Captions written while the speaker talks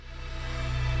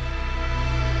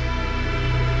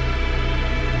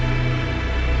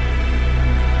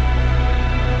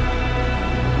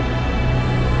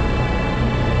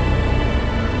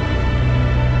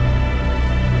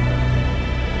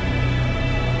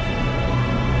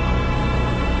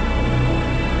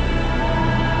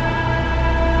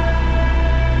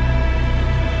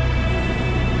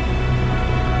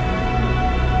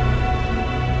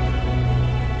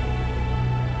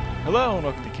Hello and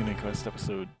welcome to Kingdom Quest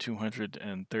episode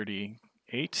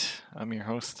 238. I'm your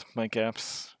host, Mike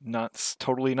Apps,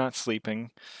 totally not sleeping,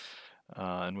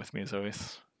 and with me as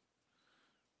always.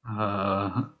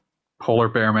 Polar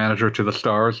Bear Manager to the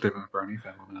Stars, David McBurney,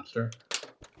 Family Master.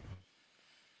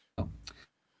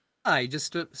 I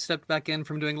just stepped back in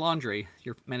from doing laundry.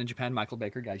 Your man in Japan, Michael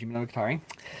Baker, Gaiji Minogatari.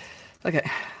 Okay,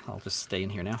 I'll just stay in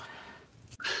here now.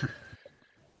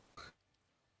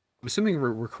 I'm assuming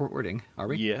we're recording, are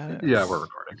we? Yeah. Yeah, we're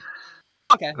recording.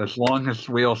 Okay. As long as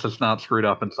Wheels has not screwed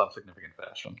up in some significant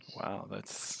fashion. Wow,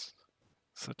 that's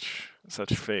such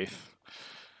faith.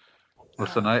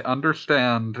 Listen, I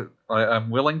understand.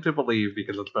 I'm willing to believe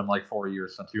because it's been like 4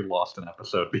 years since you lost an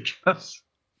episode because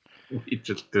we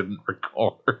just didn't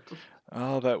record.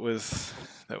 Oh, that was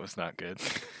not good.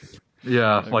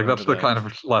 Yeah, I like that's remember the kind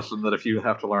of lesson that if you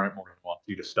have to learn it more than once,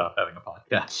 you just stop having a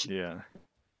podcast. Yeah.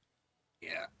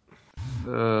 Yeah.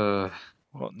 Well,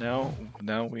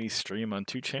 now we stream on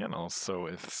 2 channels, so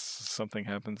if something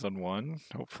happens on one,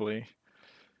 hopefully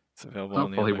it's available on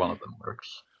the other. Hopefully one of them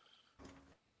works.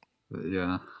 But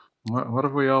yeah. What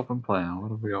have we all been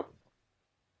playing?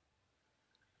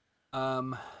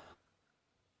 I'm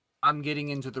getting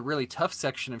into the really tough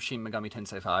section of Shin Megami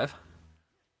Tensei 5.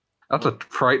 That's a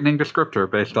frightening descriptor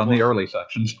based on the early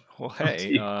sections. Well,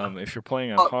 hey, if you're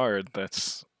playing on hard,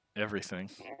 that's everything.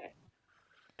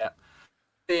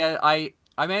 Yeah, I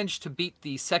managed to beat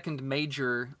the second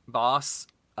major boss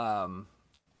on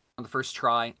the first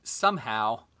try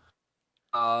somehow.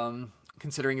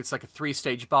 Considering it's like a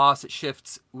 3-stage boss, it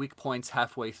shifts weak points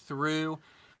halfway through.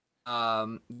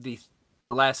 The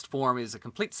last form is a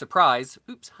complete surprise.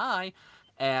 Oops, hi.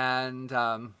 And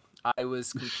I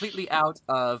was completely out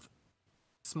of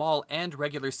small and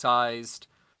regular-sized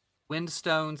wind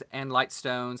stones and light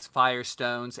stones, fire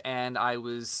stones, and I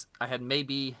had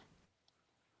maybe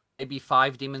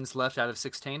 5 demons left out of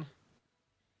 16.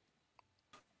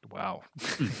 Wow.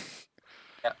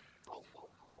 Yeah.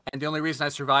 And the only reason I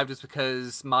survived is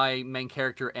because my main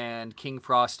character and King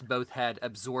Frost both had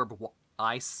absorb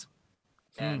ice,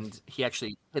 and he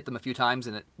actually hit them a few times,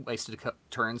 and it wasted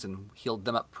turns and healed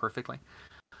them up perfectly.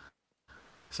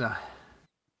 So,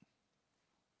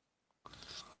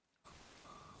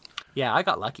 yeah, I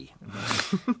got lucky.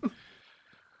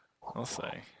 I'll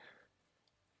say.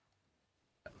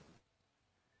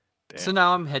 Damn. So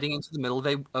now I'm heading into the middle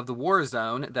of the war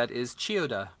zone that is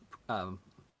Chiyoda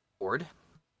ward.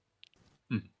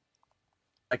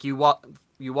 Like you walk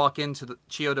into the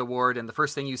Chiyoda ward, and the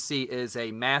first thing you see is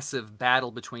a massive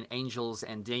battle between angels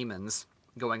and demons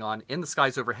going on in the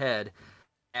skies overhead,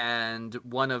 and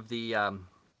one of the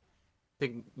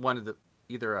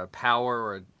either a power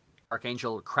or an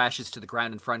archangel crashes to the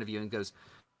ground in front of you and goes,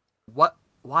 "What?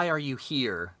 Why are you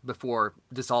here?" before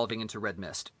dissolving into red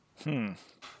mist.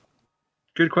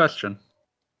 Good question.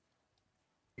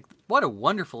 What a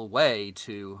wonderful way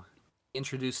to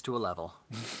introduce to a level.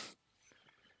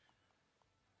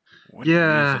 What are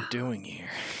you even doing here?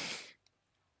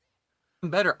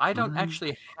 Better, I don't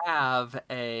actually have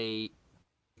a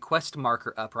quest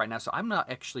marker up right now, so I'm not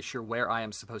actually sure where I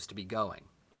am supposed to be going.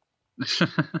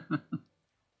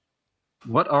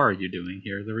 What are you doing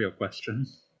here? The real question.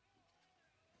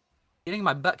 Getting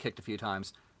my butt kicked a few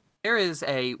times. There's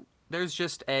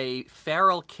just a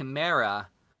feral chimera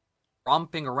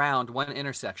romping around one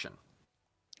intersection.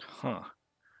 Huh.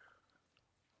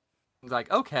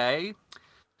 Like, okay,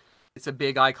 it's a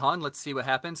big icon. Let's see what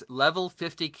happens. Level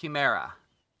 50 chimera.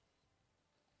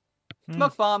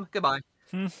 Smoke bomb. Goodbye.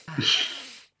 I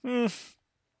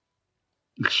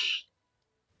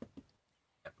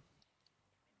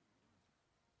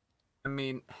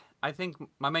mean, I think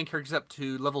my main character's up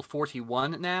to level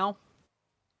 41 now.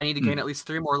 I need to gain at least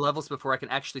 3 more levels before I can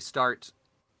actually start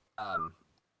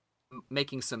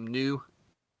making some new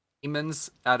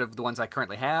demons out of the ones I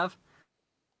currently have.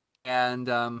 And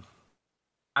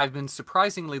I've been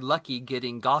surprisingly lucky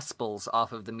getting gospels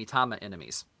off of the Mitama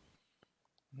enemies.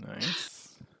 Nice.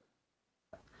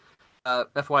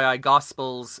 FYI,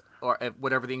 gospels, or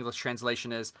whatever the English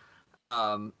translation is,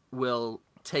 will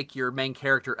take your main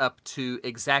character up to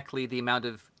exactly the amount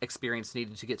of experience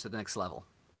needed to get to the next level.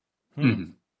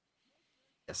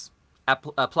 Yes.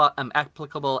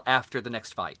 Applicable after the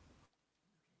next fight.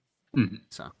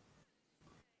 So.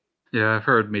 Yeah, I've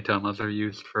heard Mitamas are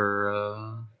used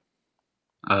for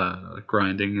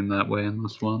grinding in that way in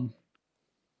this one.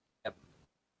 Yep.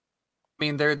 I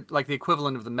mean, they're like the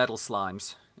equivalent of the metal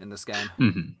slimes in this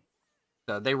game.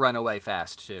 So they run away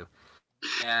fast, too.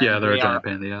 And yeah, they're a giant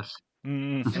pain in the ass.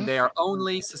 And they are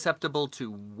only susceptible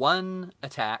to one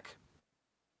attack,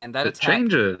 and that it attack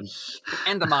changes.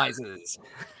 randomizes.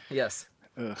 Yes.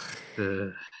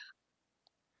 Ugh.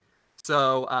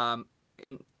 So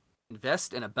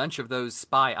invest in a bunch of those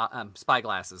spy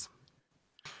glasses,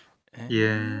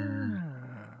 Yeah.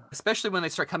 especially when they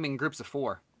start coming in groups of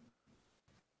 4.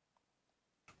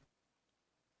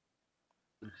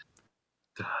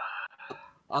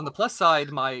 On the plus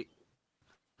side, my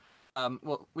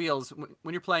Wheels,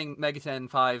 when you're playing Megaten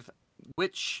 5,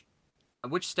 which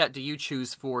stat do you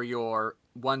choose for your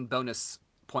 1 bonus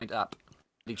point up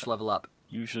at each level up?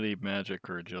 Usually magic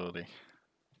or agility.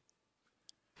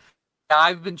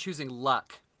 I've been choosing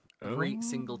luck every Oh,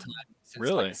 single time since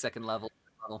really? like the 2nd level.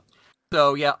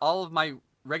 So yeah, all of my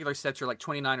regular stats are like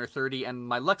 29 or 30, and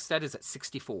my luck stat is at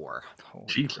 64. Holy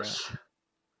Jesus.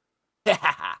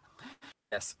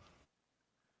 Yes.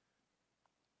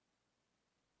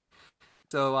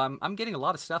 So I'm getting a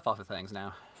lot of stuff off of things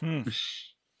now.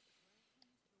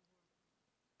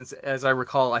 As I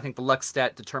recall, I think the luck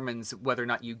stat determines whether or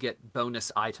not you get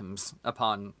bonus items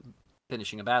upon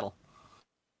finishing a battle.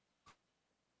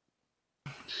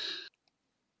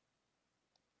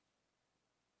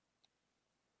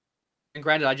 And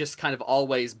granted, I just kind of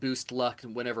always boost luck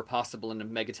whenever possible in a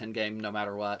Megaten game, no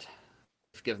matter what,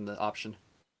 if given the option.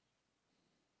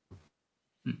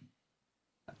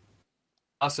 I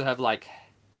also have like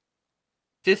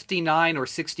 59 or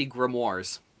 60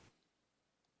 grimoires.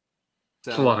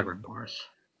 It's a lot of grimoires.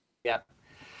 Yeah.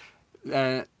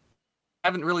 I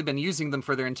haven't really been using them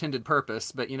for their intended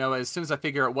purpose, but as soon as I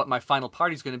figure out what my final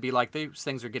party's going to be like, these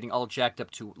things are getting all jacked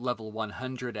up to level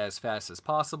 100 as fast as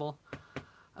possible.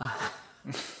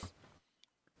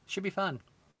 Should be fun.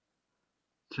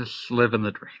 Just living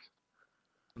the dream.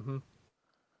 Mm-hmm.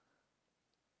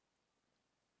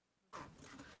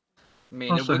 I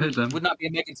mean, Also, it would not be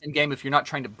a Megaten game if you're not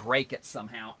trying to break it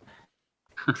somehow.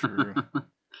 True.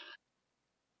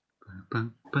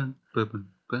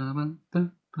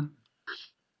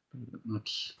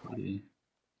 Let's see.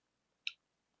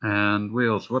 And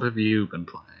Wheels, what have you been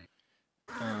playing?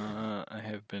 I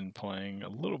have been playing a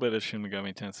little bit of Shin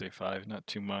Megami Tensei 5, not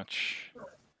too much.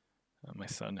 My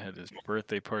son had his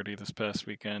birthday party this past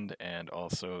weekend, and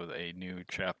also a new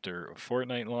chapter of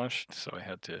Fortnite launched, so I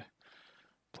had to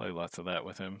play lots of that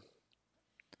with him.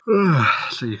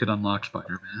 So you could unlock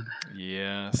Spider-Man.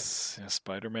 Yes,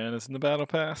 Spider-Man is in the Battle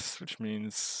Pass, which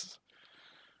means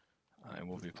I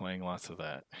will be playing lots of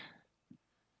that.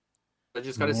 I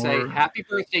just got to say, happy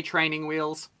birthday, Training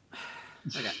Wheels.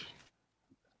 Okay.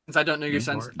 Since I don't know your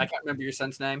son's, I can't remember your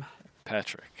son's name.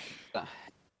 Patrick.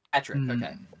 Patrick.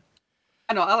 Okay.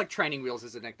 I know. I like Training Wheels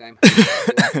as a nickname.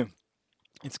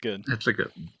 It's good. It's a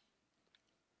good.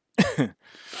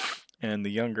 And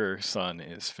the younger son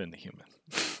is Finn the Human.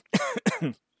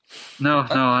 No,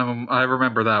 I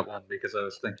remember that one because I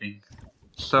was thinking.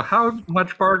 So how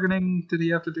much bargaining did he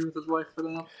have to do with his wife for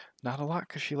that? Not a lot,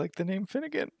 because she liked the name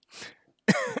Finnegan.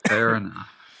 Fair enough.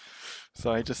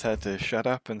 So I just had to shut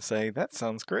up and say, that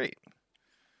sounds great.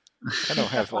 I don't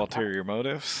have ulterior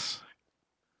motives.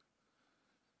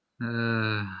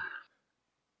 But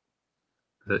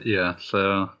yeah,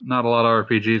 so not a lot of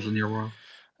RPGs in your world.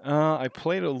 I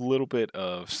played a little bit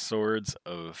of Swords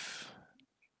of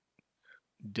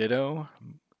Ditto,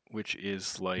 which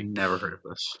is like... Never heard of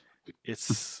this.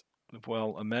 It's...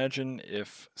 Well, imagine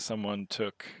if someone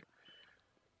took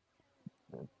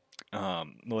The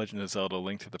Legend of Zelda: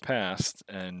 Link to the Past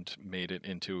and made it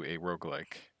into a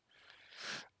roguelike.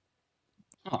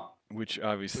 Oh. Which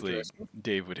obviously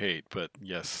Dave would hate, but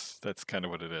yes, that's kind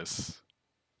of what it is.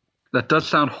 That does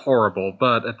sound horrible,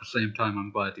 but at the same time,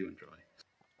 I'm glad you enjoy.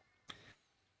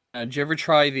 Did you ever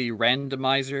try the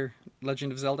randomizer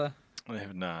Legend of Zelda? I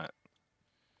have not.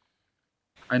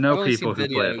 I know people who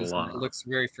play it a lot. It looks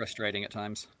very frustrating at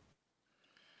times.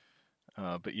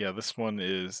 But yeah, this one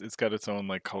it's got its own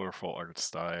like colorful art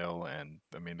style, and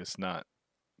I mean it's not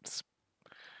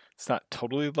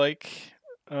totally like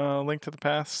Link to the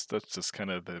Past. That's just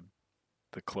kind of the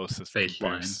closest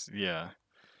baseline. Yeah.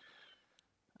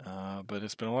 But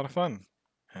it's been a lot of fun,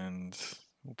 and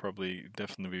we'll probably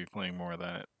definitely be playing more of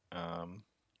that. And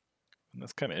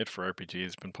that's kind of it for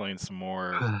RPGs. Been playing some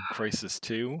more Crysis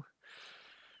 2,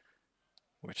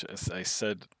 which, as I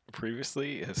said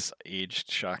previously, has aged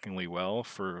shockingly well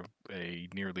for a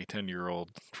nearly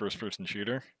 10-year-old first-person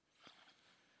shooter.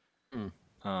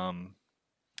 But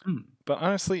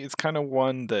honestly, it's kind of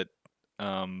one that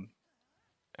I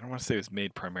don't want to say it was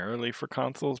made primarily for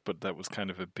consoles, but that was kind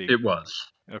of a big... It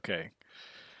was. Okay.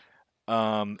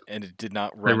 And it did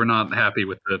not run... They were not happy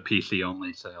with the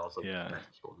PC-only sales of the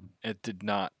Crysis one. It did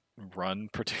not run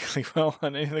particularly well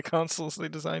on any of the consoles they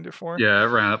designed it for. Yeah, it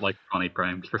ran at like 20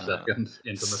 frames per second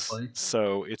infamously.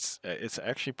 So it's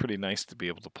actually pretty nice to be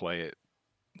able to play it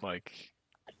like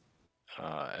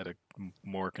at a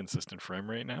more consistent frame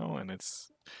rate now, and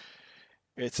it's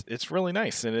really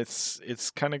nice, and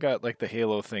it's kind of got like the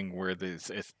Halo thing where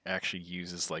it actually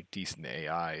uses like decent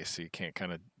AI, so you can't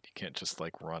just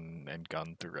like run and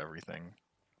gun through everything,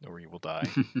 or you will die.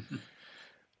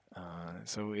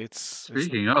 So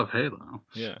Speaking of Halo,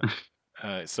 yeah.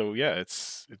 So yeah,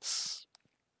 it's.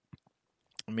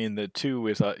 I mean, the 2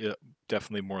 is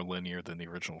definitely more linear than the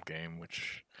original game,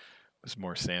 which was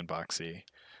more sandboxy.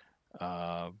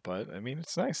 But I mean,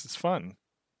 it's nice. It's fun.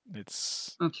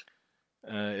 It's That's-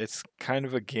 it's kind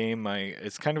of a game.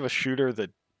 It's kind of a shooter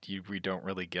that we don't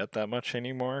really get that much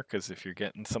anymore. Because if you're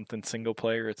getting something single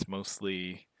player, it's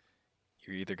mostly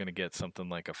you're either going to get something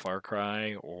like a Far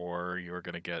Cry or you're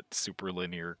going to get super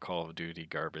linear Call of Duty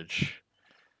garbage.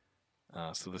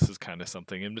 So this is kind of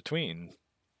something in between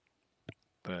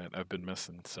that I've been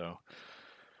missing. So,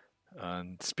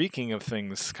 and speaking of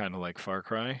things kind of like Far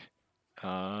Cry,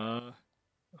 I'll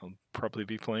probably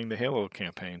be playing the Halo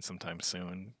campaign sometime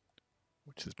soon,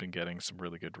 which has been getting some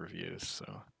really good reviews.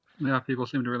 So yeah, people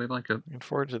seem to really like it. looking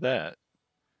forward to that.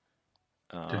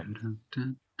 It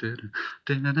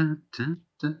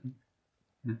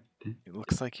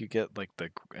looks like you get like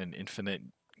an infinite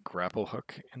grapple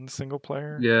hook in single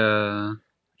player. Yeah.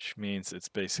 Which means it's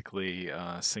basically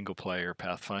a single player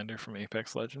Pathfinder from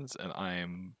Apex Legends, and I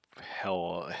am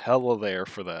hella there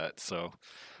for that. So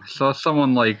I saw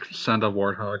someone like send a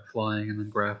warthog flying and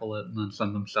then grapple it and then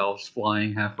send themselves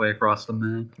flying halfway across the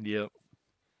map. yep,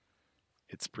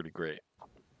 it's pretty great.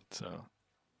 So,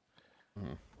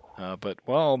 but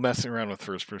while messing around with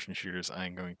first-person shooters,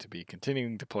 I'm going to be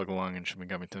continuing to plug along in Shin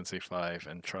Megami Tensei 5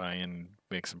 and try and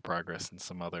make some progress in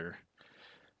some other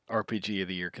RPG of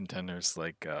the Year contenders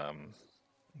like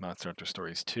Monster Hunter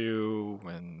Stories 2,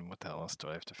 and what the hell else do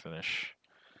I have to finish?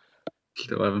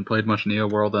 Still haven't played much Neo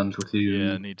World Ends with you.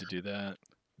 Yeah, I need to do that.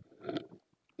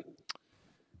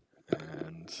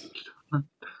 And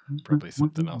probably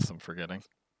something else I'm forgetting.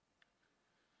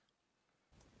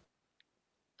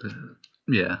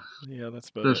 Yeah. Yeah, that's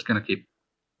about Just it. gonna keep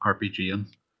RPGing.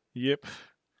 Yep.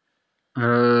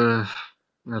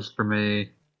 As for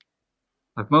me,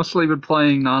 I've mostly been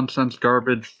playing nonsense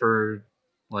garbage for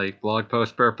like blog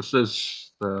post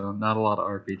purposes, so not a lot of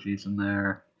RPGs in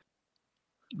there.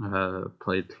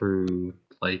 Played through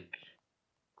like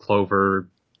Clover,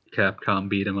 Capcom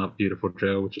Beat 'em Up Beautiful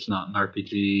Joe, which is not an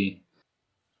RPG.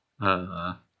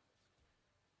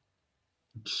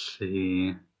 Let's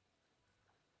see.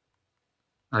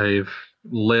 I've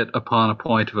lit upon a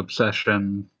point of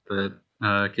obsession that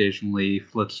occasionally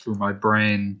flits through my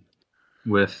brain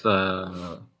with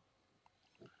what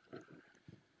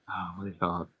do you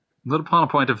call it? Lit upon a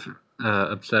point of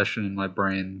obsession in my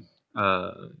brain.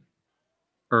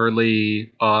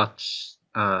 Early aughts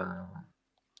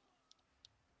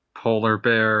polar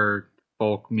bear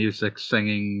folk music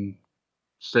singing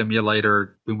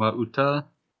simulator Uma Uta,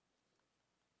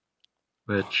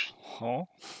 which Huh?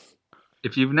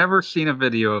 if you've never seen a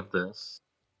video of this,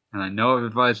 and I know I've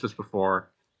advised this before,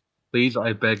 please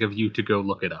I beg of you to go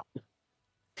look it up.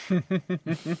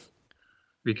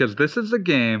 Because this is a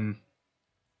game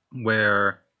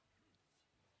where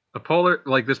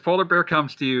this polar bear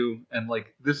comes to you, and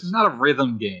like this is not a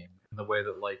rhythm game in the way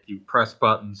that like you press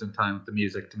buttons in time with the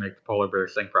music to make the polar bear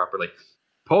sing properly.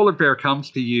 Polar bear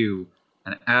comes to you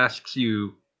and asks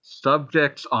you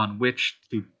subjects on which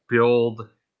to build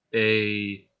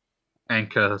a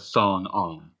Anka song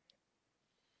on.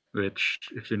 Which,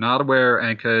 if you're not aware,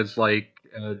 Anka is like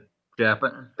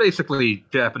basically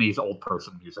Japanese old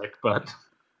person music, but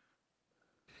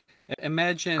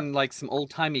Imagine like some old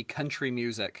timey country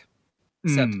music,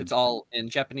 except it's all in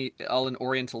Japanese, all in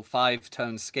Oriental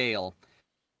 5-tone scale,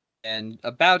 and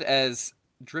about as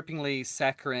drippingly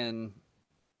saccharine,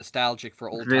 nostalgic for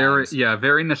old times.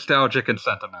 very nostalgic and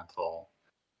sentimental.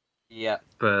 Yeah.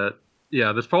 But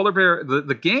yeah, this polar bear, the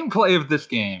gameplay of this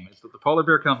game is that the polar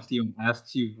bear comes to you and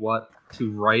asks you what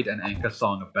to write an Anka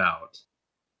song about.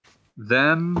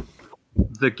 Then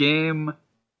the game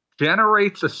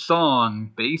generates a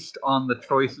song based on the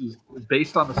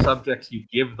subjects you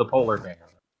give the polar bear.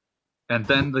 And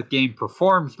then the game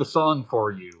performs the song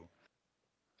for you.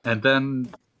 And then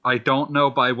I don't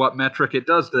know by what metric it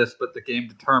does this, but the game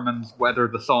determines whether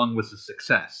the song was a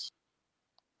success.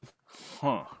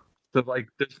 Huh. So like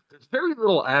there's very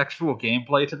little actual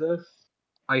gameplay to this.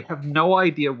 I have no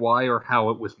idea why or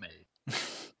how it was made.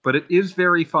 But it is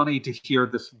very funny to hear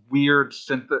this weird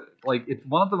synth. Like it's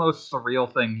one of the most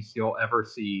surreal things you'll ever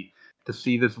see. To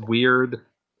see this weird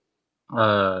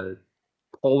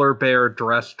polar bear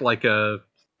dressed like a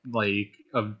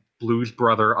Blues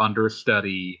Brother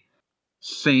understudy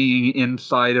singing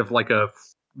inside of like a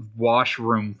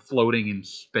washroom floating in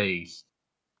space.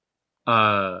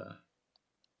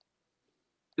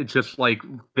 It's just like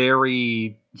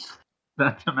very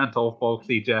sentimental,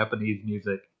 folksy Japanese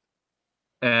music,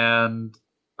 and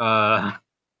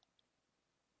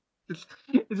it's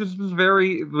just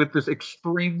very with this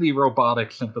extremely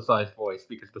robotic synthesized voice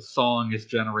because the song is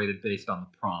generated based on the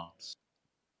prompts,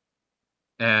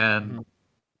 and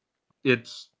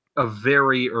it's a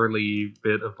very early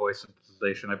bit of voice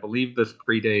synthesization. I believe this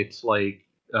predates like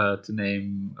to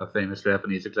name a famous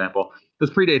Japanese example. This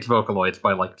predates Vocaloids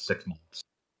by like 6 months.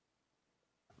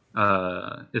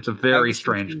 It's a very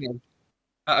strange.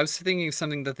 I was thinking of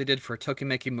something that they did for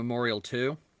Tokimeki Memorial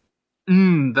 2.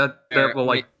 That will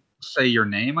like say your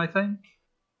name, I think.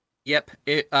 Yep.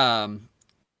 It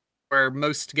where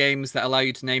most games that allow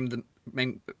you to name the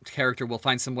main character will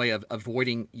find some way of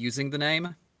avoiding using the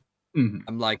name.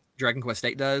 Like Dragon Quest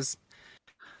VIII does.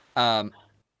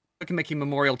 Tokimeki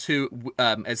Memorial 2,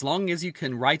 as long as you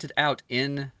can write it out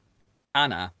in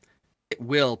kana, it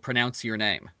will pronounce your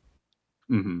name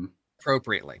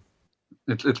appropriately.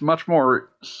 It's much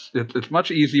more. It's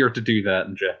much easier to do that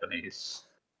in Japanese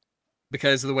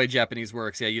because of the way Japanese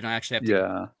works. Yeah, you don't actually have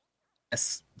to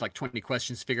ask like 20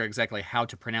 questions to figure out exactly how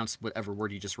to pronounce whatever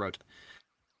word you just wrote.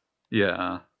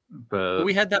 Yeah, but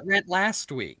we had that rant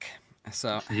last week.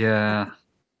 So yeah,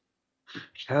 it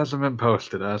hasn't been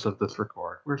posted as of this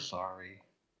record. We're sorry.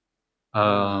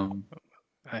 I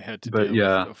had to deal with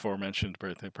the aforementioned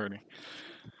birthday party.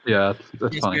 Yeah,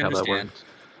 that's funny how that works.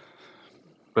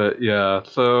 But yeah,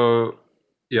 so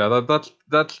yeah,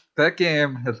 that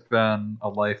game has been a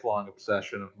lifelong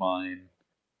obsession of mine,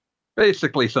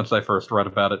 basically since I first read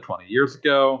about it 20 years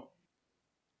ago.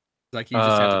 Like you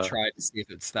just have to try it to see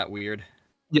if it's that weird.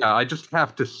 Yeah, I just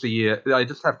have to see it. I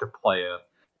just have to play it.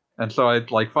 And so I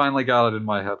like finally got it in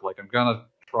my head, like I'm gonna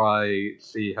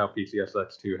see how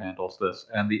PCSX2 handles this.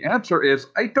 And the answer is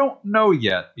I don't know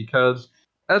yet, because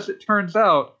as it turns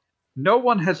out, no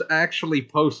one has actually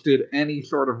posted any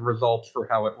sort of results for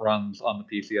how it runs on the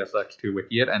PCSX2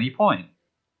 wiki at any point.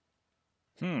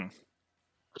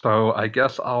 So I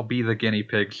guess I'll be the guinea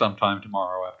pig sometime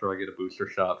tomorrow after I get a booster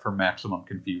shot for maximum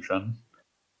confusion.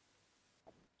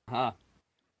 Does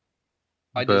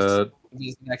the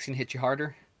vaccine hit you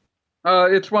harder?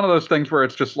 It's one of those things where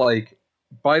it's just like,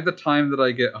 by the time that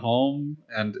I get home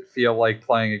and feel like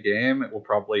playing a game, it will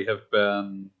probably have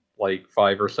been like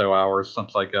 5 or so hours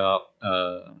since I got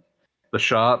the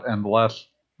shot. And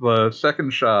the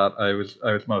second shot, I was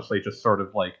mostly just sort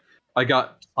of like, I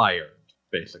got tired,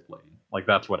 basically. Like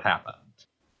that's what happened.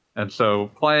 And so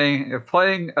playing a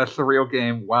surreal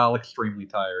game while extremely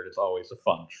tired is always a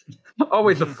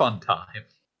fun time.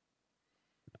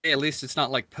 Hey, at least it's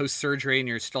not like post-surgery and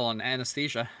you're still on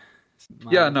anesthesia.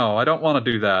 Yeah, no, I don't want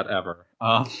to do that ever.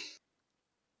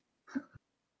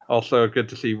 Also, good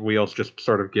to see Wheels just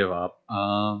sort of give up.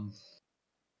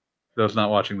 Those not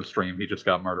watching the stream, he just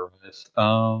got murderized.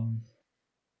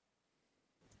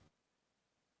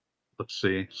 Let's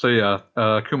see. So yeah,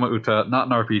 Kuma Uta, not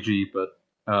an RPG, but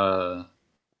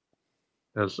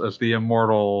as the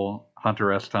immortal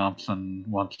Hunter S. Thompson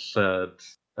once said,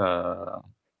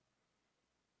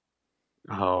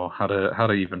 how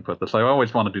to even put this? I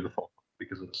always want to do the full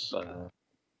because it's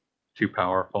too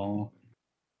powerful.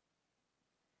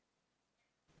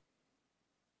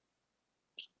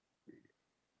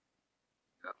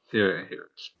 Here.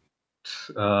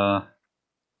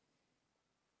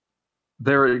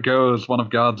 There it goes, one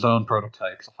of God's own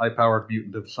prototypes, a high-powered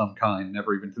mutant of some kind,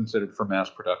 never even considered for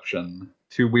mass production,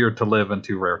 too weird to live and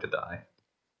too rare to die.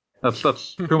 That's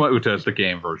Kuma Uta is the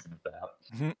game version of that.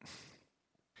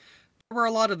 There were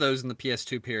a lot of those in the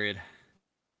PS2 period.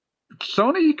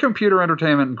 Sony Computer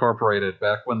Entertainment Incorporated,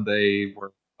 back when they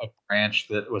were a branch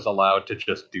that was allowed to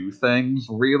just do things,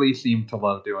 really seemed to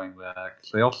love doing that.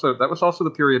 That was also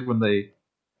the period when they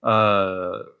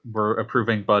were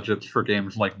approving budgets for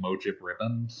games like Mojib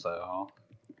Ribbon. So,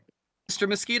 Mr.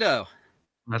 Mosquito.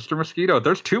 There's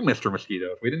 2 Mr.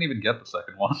 Mosquitoes. We didn't even get the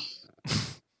second one.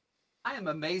 I am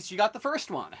amazed you got the first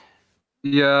one.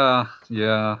 Yeah.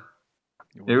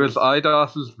 It was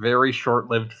IDOS's very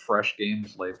short-lived Fresh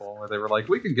Games label, where they were like,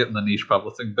 we can get in the niche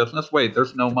publishing business. Wait,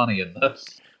 there's no money in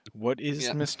this. What is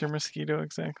Mr. Mosquito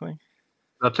exactly?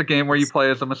 That's a game where you play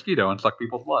as a mosquito and suck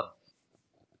people's blood.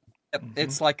 Yep.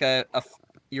 It's like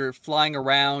you're flying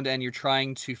around and you're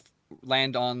trying to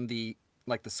land on the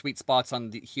sweet spots on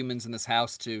the humans in this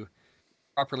house to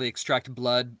properly extract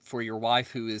blood for your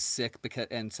wife who is sick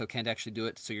and so can't actually do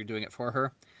it, so you're doing it for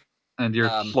her. And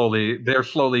they're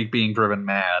slowly being driven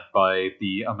mad by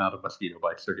the amount of mosquito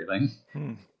bites they're getting.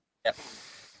 Yep.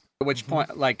 At which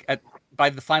point, like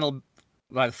by the final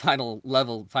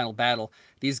level, final battle,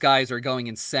 these guys are going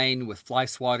insane with fly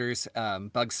swatters,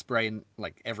 bug spray, and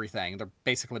like everything. They're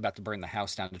basically about to burn the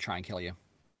house down to try and kill you.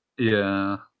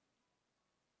 Yeah.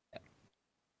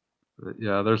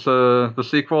 Yeah, there's the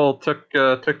sequel took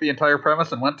the entire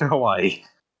premise and went to Hawaii.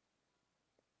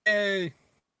 Yay!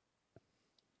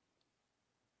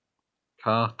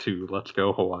 Ka 2, let's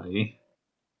go Hawaii.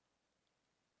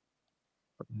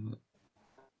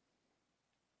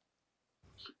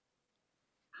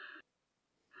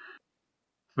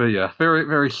 But yeah, very,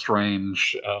 very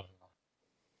strange.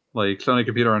 Like Sony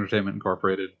Computer Entertainment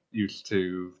Incorporated used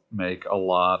to make a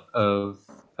lot of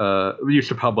used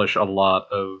to publish a lot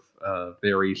of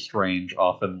very strange,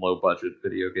 often low budget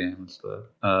video games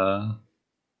that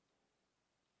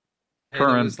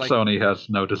current Sony has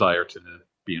no desire to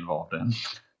be involved in.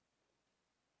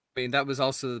 I mean, that was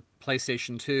also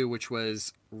PlayStation 2, which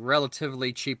was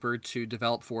relatively cheaper to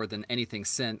develop for than anything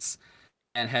since,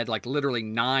 and had like literally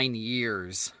 9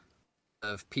 years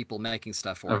of people making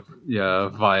stuff for it. Yeah,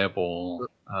 viable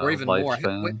or even more.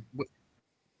 lifespan.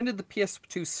 When did the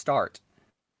PS2 start?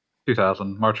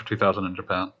 2000, March of 2000 in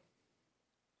Japan.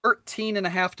 13 and a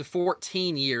half to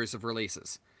 14 years of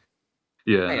releases.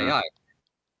 Yeah.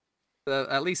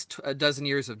 At least a dozen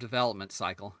years of development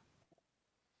cycle.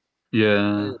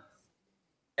 Yeah.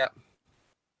 Yeah.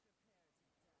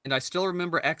 And I still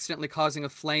remember accidentally causing a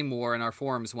flame war in our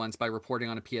forums once by reporting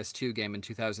on a PS2 game in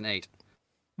 2008.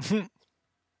 It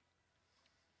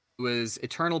was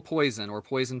Eternal Poison or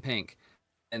Poison Pink.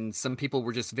 And some people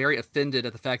were just very offended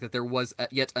at the fact that there was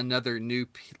yet another new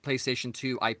PlayStation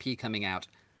 2 IP coming out.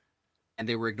 And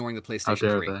they were ignoring the PlayStation 3.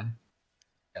 How dare they?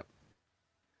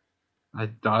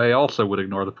 Yep. I also would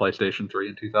ignore the PlayStation 3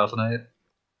 in 2008.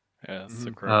 Yeah, that's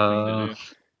the correct thing to do.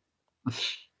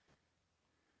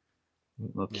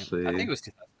 Let's see. I think it was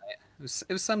 2008.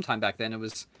 It was sometime back then. It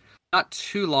was not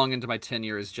too long into my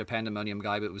tenure as Japandemonium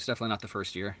guy, but it was definitely not the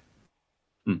first year.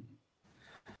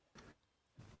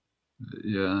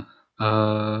 Yeah.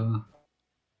 Oh,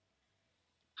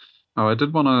 I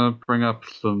did want to bring up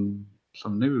some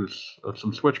news of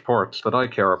some Switch ports that I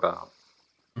care about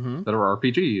that are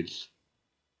RPGs.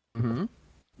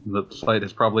 That the site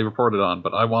has probably reported on,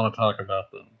 but I want to talk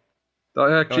about them. The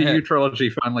XGU trilogy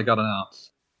finally got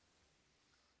announced.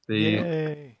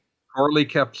 The poorly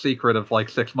kept secret of like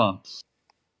 6 months.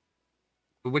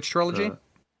 Which trilogy?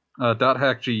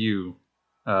 .hack GU.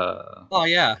 Oh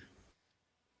yeah.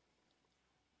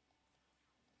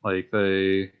 Like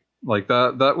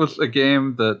that was a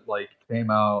game that like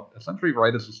came out essentially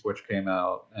right as the Switch came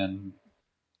out, and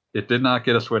it did not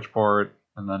get a Switch port.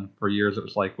 And then for years it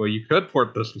was like, well, you could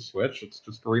port this to Switch. It's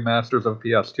just remasters of a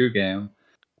PS2 game.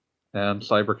 And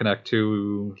CyberConnect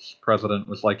 2's president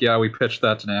was like, yeah, we pitched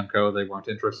that to Namco. They weren't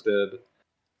interested.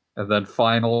 And then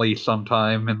finally,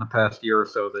 sometime in the past year or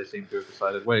so, they seem to have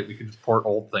decided, wait, we can just port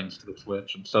old things to the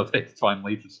Switch. And so they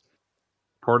finally just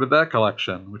ported that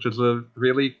collection, which is a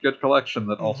really good collection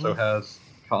that also has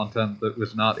content that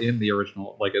was not in the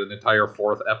original, like an entire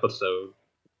 4th episode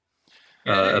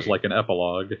as like an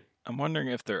epilogue. I'm wondering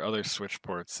if their other Switch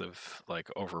ports have like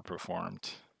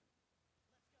overperformed.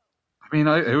 I mean,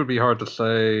 it would be hard to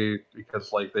say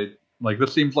because like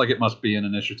this seems like it must be an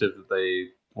initiative that they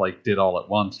like did all at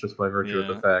once just by virtue of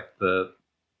the fact that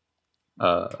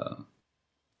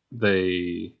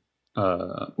they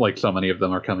like so many of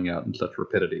them are coming out in such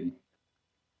rapidity.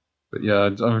 But yeah,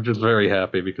 I'm just very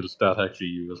happy because .hack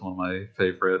GU is one of my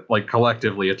favorite. Like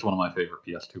collectively, it's one of my favorite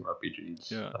PS2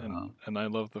 RPGs. Yeah, and I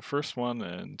love the first one,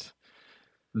 and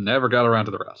never got around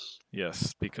to the rest.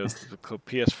 Yes, because the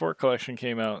PS4 collection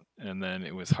came out, and then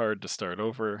it was hard to start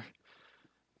over.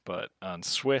 But on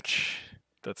Switch,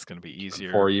 that's going to be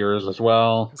easier. 4 years as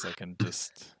well. Because I can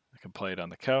play it on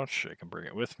the couch. I can bring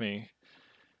it with me.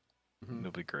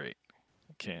 It'll be great.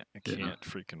 I can't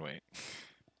freaking wait.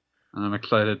 And I'm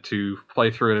excited to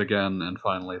play through it again and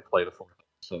finally play the 4th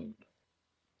episode.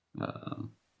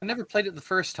 I never played it the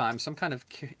first time, so I'm kind of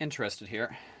interested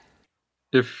here.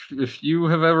 If you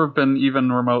have ever been even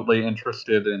remotely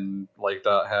interested in like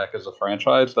 .hack as a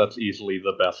franchise, that's easily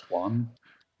the best one.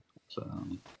 So, I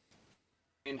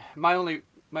mean, my only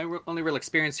real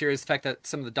experience here is the fact that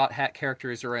some of the .hack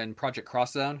characters are in Project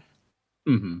Cross Zone.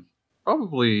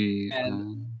 Probably.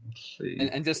 And let's see.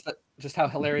 And just how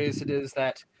hilarious it is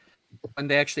that when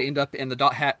they actually end up in the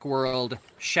 .hack world,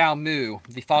 Xiao Mu,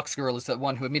 the fox girl, is the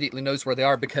one who immediately knows where they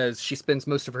are because she spends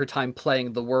most of her time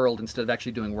playing the world instead of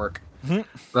actually doing work.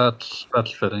 That's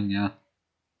fitting, yeah.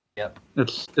 Yep.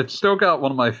 It's still got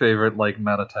one of my favorite like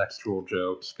metatextual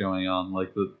jokes going on,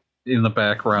 like in the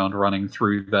background running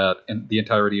through that and the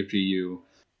entirety of GU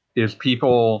is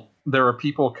there are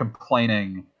people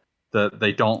complaining that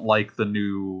they don't like the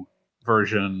new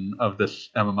version of this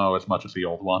MMO as much as the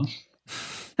old one.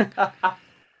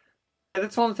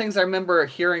 That's one of the things I remember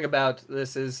hearing about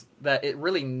this, is that it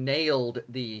really nailed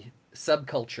the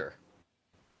subculture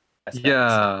aspects.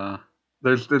 Yeah.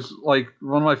 There's like,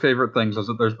 one of my favorite things is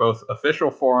that there's both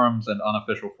official forums and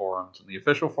unofficial forums, and the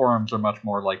official forums are much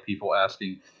more like people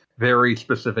asking very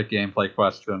specific gameplay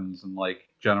questions and like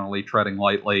generally treading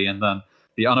lightly, and then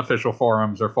the unofficial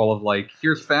forums are full of like,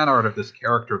 here's fan art of this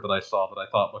character that I saw that I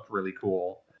thought looked really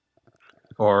cool,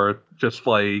 or just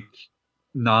like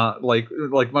not like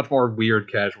much more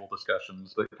weird casual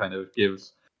discussions that kind of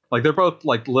gives, like, they're both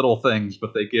like little things,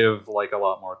 but they give like a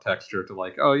lot more texture to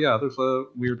like, oh yeah, there's a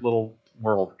weird little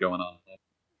world going on.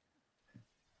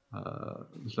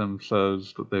 Zim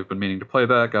says that they've been meaning to play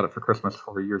that. Got it for Christmas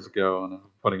 4 years ago, and I'm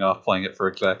putting off playing it for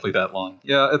exactly that long.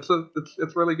 Yeah, it's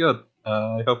really good.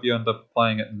 I hope you end up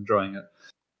playing it and enjoying it.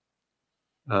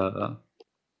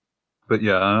 But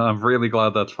yeah, I'm really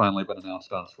glad that's finally been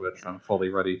announced on Switch. I'm fully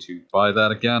ready to buy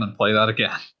that again and play that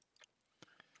again.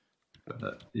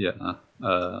 Yeah.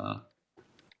 I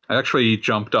actually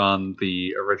jumped on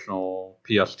the original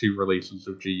PS2 releases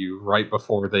of GU right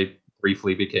before they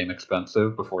briefly became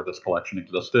expensive, before this collection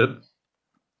existed.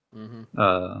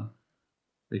 Mm-hmm.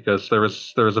 Because there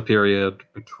was a period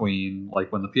between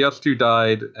like when the PS2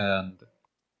 died and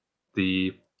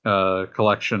the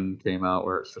collection came out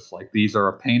where it's just like, these are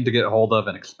a pain to get hold of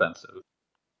and expensive.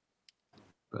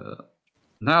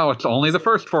 Now it's only the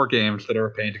first 4 games that are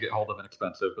a pain to get hold of and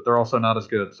expensive, but they're also not as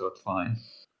good, so it's fine.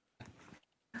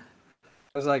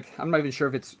 I was like, I'm not even sure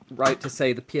if it's right to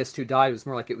say the PS2 died. It was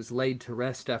more like it was laid to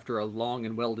rest after a long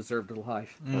and well-deserved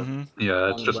life. Mm-hmm.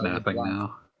 Yeah, it's just napping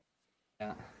now.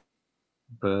 Yeah.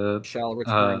 But Shall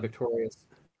return victorious.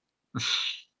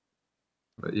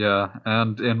 But yeah,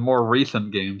 and in more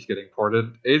recent games getting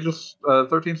ported, Aegis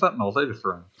 13 Sentinels,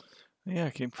 Aegis-Thron. Yeah, I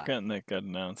keep forgetting that got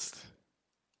announced.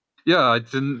 Yeah, I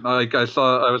didn't like. I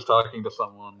was talking to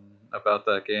someone about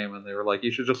that game, and they were like,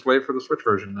 "You should just wait for the Switch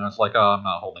version." And I was like, "Oh, I'm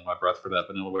not holding my breath for that.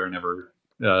 Vanillaware never.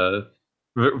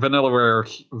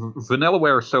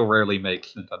 Vanillaware so rarely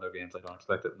makes Nintendo games. I don't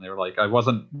expect it." And they were like, "I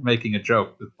wasn't making a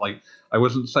joke. Like, I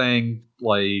wasn't saying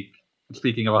like."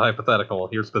 Speaking of a hypothetical,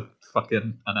 here's the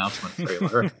fucking announcement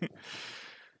trailer.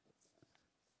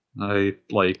 I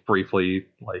like briefly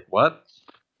like, what?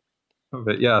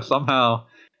 But yeah, somehow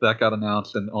that got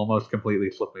announced and almost completely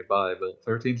slipped me by. But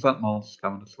 13 Sentinels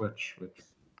coming to Switch, which,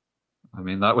 I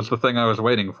mean, that was the thing I was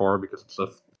waiting for because it's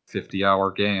a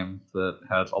 50-hour game that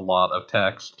has a lot of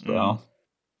text. So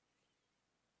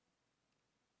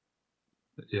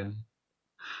yeah,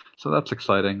 so that's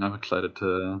exciting. I'm excited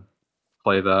to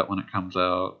play that when it comes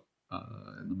out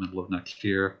in the middle of next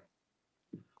year.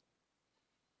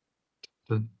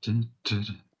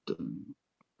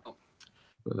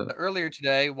 Earlier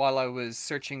today, while I was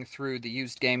searching through the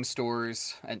used game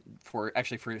stores and for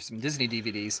some Disney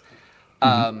DVDs,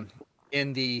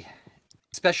 in the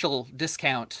special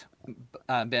discount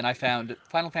bin, I found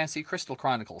Final Fantasy Crystal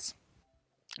Chronicles.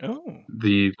 Oh,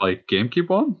 the like GameCube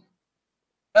one?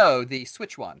 Oh, the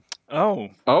Switch one. Oh.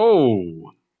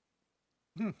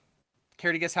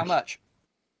 Care to guess how much?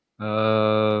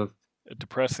 A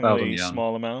depressingly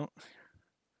small amount.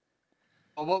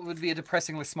 Well, what would be a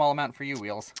depressingly small amount for you,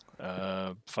 Wheels?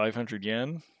 500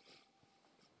 yen.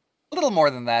 A little more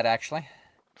than that, actually.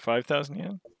 5,000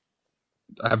 yen.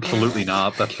 Absolutely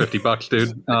not. That's $50,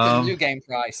 dude. The new game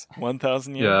price.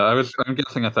 1,000 yen. Yeah, I'm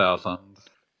guessing 1,000. It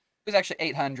was actually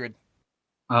 800.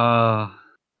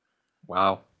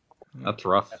 Wow, that's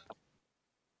rough.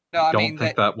 No, I don't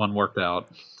think that one worked out.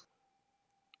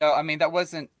 No, I mean, that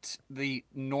wasn't the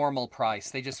normal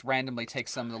price. They just randomly take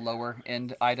some of the lower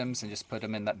end items and just put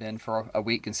them in that bin for a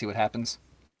week and see what happens.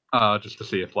 Just to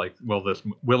see if like, will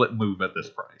it move at this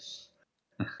price?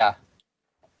 Yeah.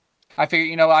 I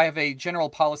figure, I have a general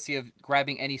policy of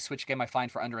grabbing any Switch game I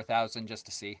find for under 1,000 just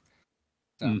to see.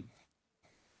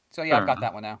 So yeah, I've got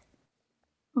that one now.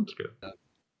 That's good.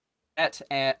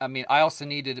 I also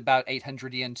needed about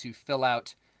 800 yen to fill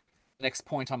out the next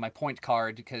point on my point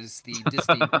card because the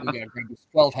Disney movie upgrade was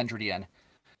 1,200 yen.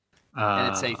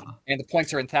 And the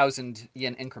points are in 1,000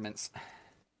 yen increments.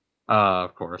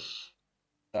 Of course.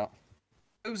 So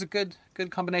it was a good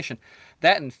combination.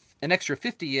 That and an extra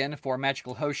 50 yen for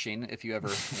Magical Hoshin if you ever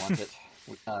want it.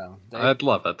 I'd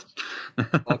love it.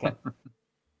 Okay.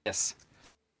 Yes.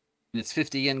 It's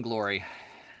 50 yen glory.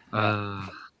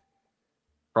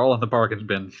 For all in the bargain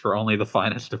bin for only the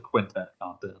finest of Quintet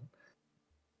content.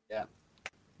 Yeah.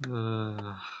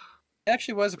 It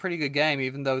actually was a pretty good game,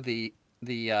 even though the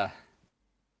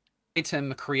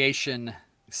item creation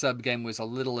subgame was a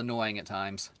little annoying at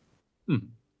times.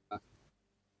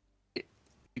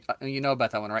 You know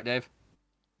about that one, right, Dave?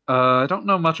 I don't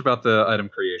know much about the item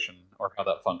creation or how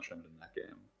that functioned in that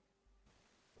game.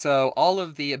 So all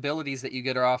of the abilities that you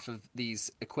get are off of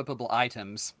these equipable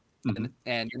items,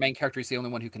 and your main character is the only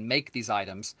one who can make these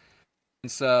items.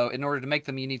 And so in order to make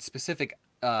them, you need specific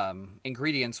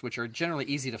ingredients, which are generally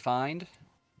easy to find.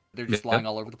 They're just lying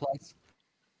all over the place.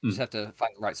 You just have to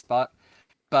find the right spot.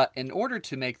 But in order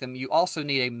to make them, you also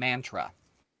need a mantra.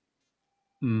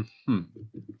 You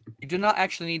do not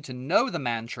actually need to know the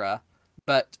mantra,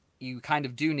 but you kind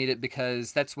of do need it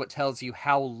because that's what tells you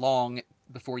how long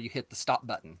before you hit the stop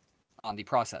button on the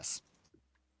process.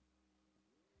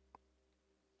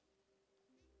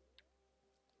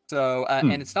 So,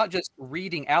 and it's not just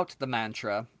reading out the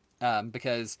mantra,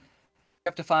 because you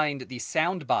have to find the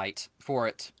sound bite for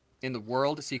it in the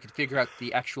world so you can figure out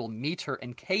the actual meter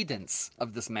and cadence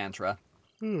of this mantra.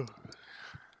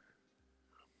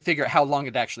 Figure out how long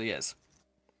it actually is.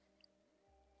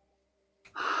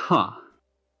 Huh.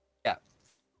 Yeah.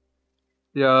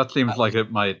 Yeah, that seems like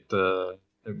it might put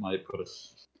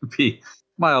us be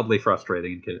mildly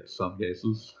frustrating in some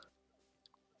cases.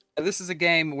 This is a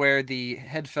game where the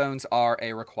headphones are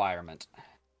a requirement.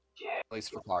 Yeah. At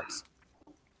least for parts.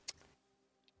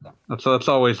 So that's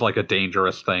always like a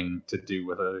dangerous thing to do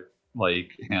with a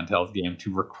handheld game,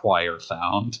 to require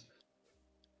sound.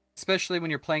 Especially when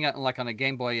you're playing it on a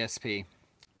Game Boy SP.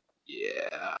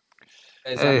 Yeah.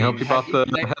 Hey, hope you bought the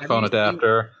headphone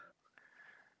adapter.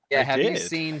 Yeah, have you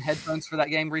seen headphones for that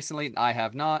game recently? I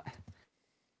have not.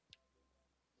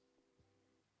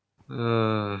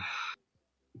 I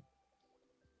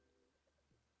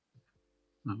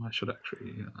should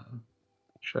actually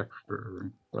check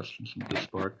for questions from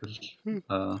Discord, because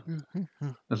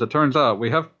as it turns out,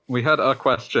 we had a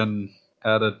question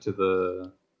added to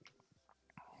the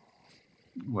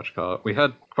we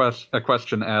had a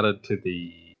question added to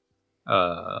the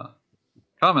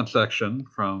comment section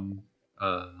from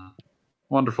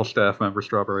wonderful staff member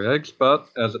Strawberry Eggs, but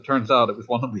as it turns out, it was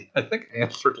one that we I think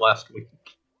answered last week.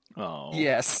 Oh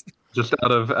yes. Just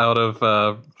out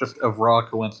of just a raw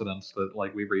coincidence that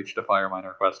we reached a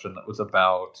Fireminer question that was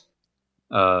about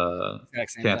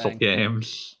canceled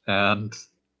games, and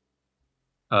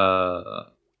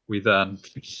we then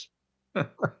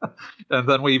and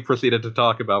then we proceeded to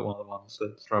talk about one of the ones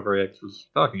that Strawberry Eggs was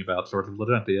talking about, Swords of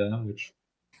Legendia, which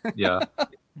yeah.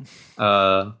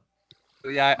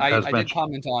 Yeah, I did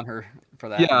comment on her for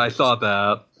that. Yeah, I saw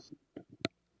that.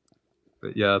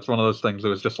 But yeah, it's one of those things that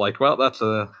was just like, well, that's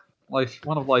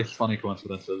one of life's funny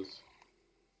coincidences.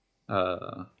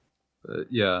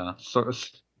 Yeah, Sword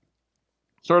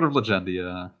of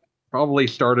Legendia probably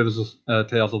started as a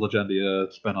Tales of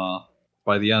Legendia spin-off.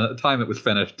 By the time it was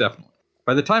finished, definitely.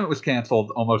 By the time it was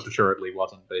canceled, almost assuredly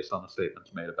wasn't, based on the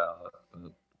statements made about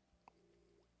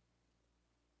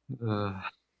it.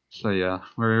 So yeah,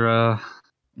 we're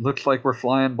looks like we're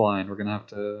flying blind. We're gonna have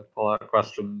to pull out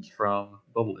questions from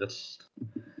the list.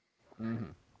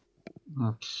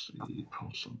 Let's see,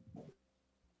 pull some.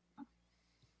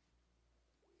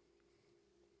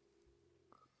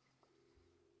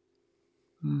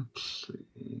 Let's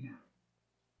see.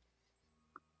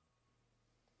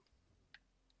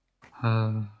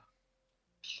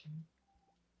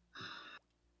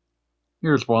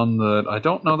 Here's one that I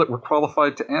don't know that we're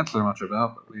qualified to answer much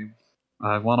about, but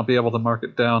I want to be able to mark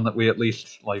it down that we at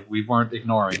least we weren't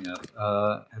ignoring it.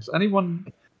 Has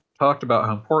anyone talked about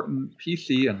how important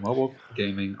PC and mobile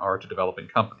gaming are to developing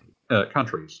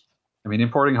countries? I mean,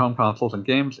 importing home consoles and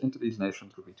games into these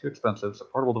nations would be too expensive, so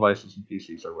portable devices and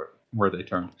PCs are where they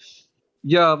turn.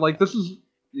 Yeah, this is,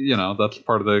 that's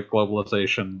part of the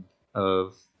globalization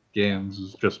of games,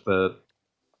 is just that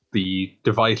the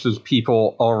devices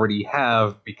people already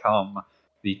have become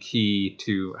the key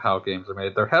to how games are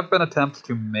made. There have been attempts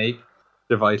to make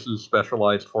devices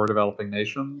specialized for developing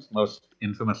nations, most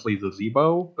infamously the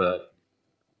Zeebo, but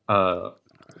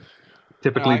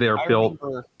typically they are built.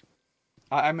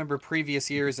 I remember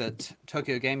previous years at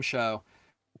Tokyo Game Show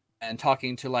and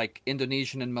talking to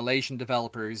Indonesian and Malaysian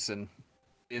developers, and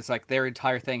it's their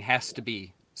entire thing has to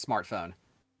be smartphone.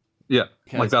 Yeah,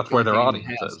 that's where their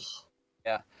audience is.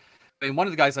 Yeah. I mean, one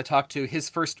of the guys I talked to, his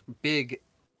first big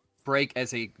break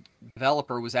as a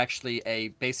developer was actually a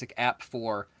basic app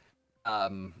for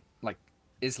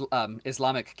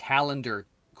Islamic calendar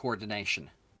coordination.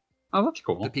 Oh, that's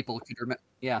cool. That people could remember.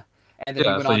 Yeah. And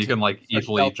then so you can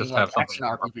easily just have something action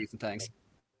RPGs and things.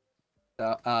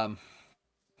 So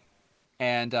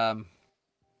and I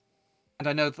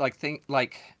know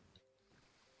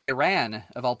Iran,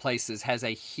 of all places, has a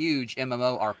huge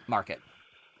MMO market.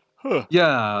 Huh.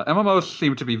 Yeah, MMOs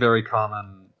seem to be very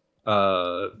common,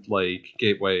 like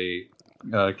gateway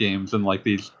games in like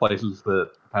these places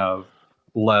that have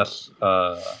less,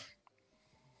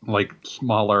 like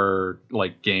smaller,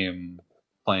 like game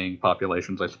playing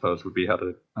populations. I suppose would be how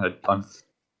to. I'm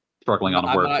struggling on a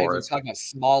I'm word not for even it. talking about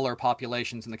smaller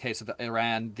populations in the case of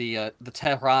Iran. The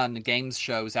Tehran Games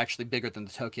Show is actually bigger than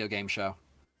the Tokyo Game Show.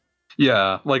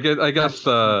 Yeah, like I guess,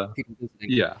 People visiting.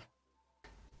 yeah,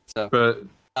 So but you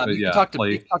can yeah, talk to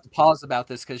like Paz about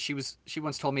this because she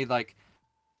once told me like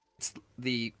it's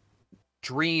the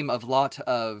dream of lot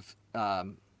of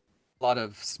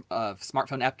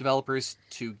smartphone app developers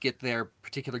to get their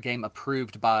particular game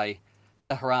approved by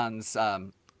Tehran's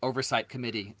oversight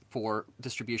committee for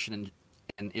distribution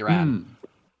in Iran.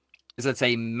 Because it's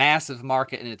a massive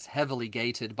market and it's heavily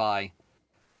gated by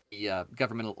the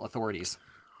governmental authorities.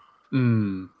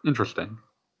 Interesting.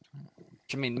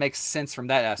 Which, I mean, makes sense from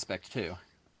that aspect too.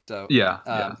 So Yeah,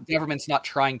 the government's not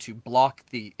trying to block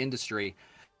the industry,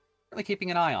 really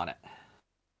keeping an eye on it.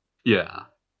 yeah.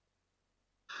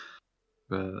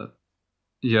 But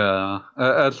yeah,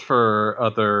 as for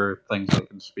other things I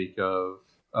can speak of,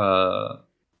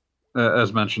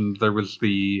 as mentioned, there was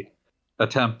the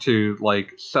attempt to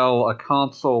like sell a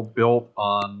console built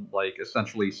on like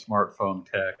essentially smartphone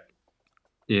tech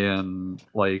in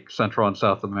like Central and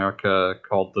South America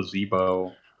called the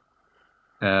Zibo,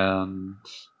 and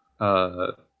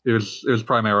uh, it was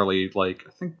primarily like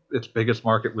I think its biggest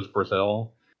market was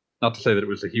Brazil. Not to say that it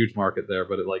was a huge market there,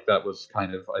 but like that was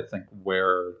kind of I think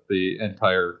where the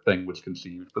entire thing was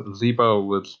conceived. But the Zibo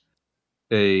was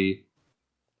a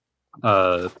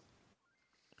uh,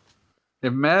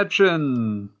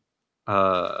 imagine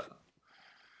uh,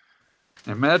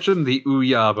 imagine the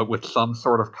Ouya, but with some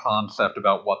sort of concept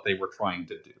about what they were trying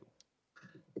to do.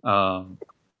 So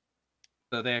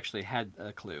they actually had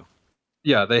a clue.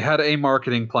 Yeah, they had a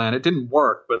marketing plan. It didn't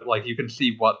work, but like you can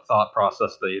see what thought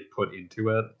process they put into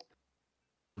it.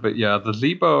 But yeah, the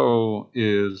Zibo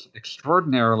is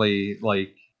extraordinarily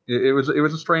like it was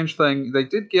a strange thing. They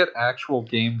did get actual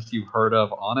games you've heard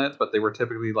of on it, but they were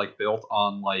typically like built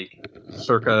on like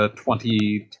circa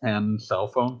 2010 cell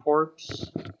phone ports.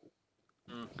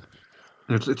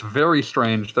 It's very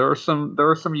strange. There are some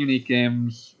unique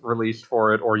games released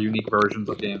for it, or unique versions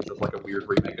of games. There's like a weird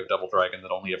remake of Double Dragon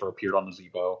that only ever appeared on the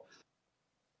Zibo.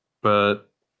 But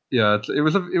yeah, it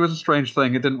was a strange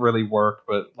thing. It didn't really work,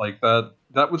 but like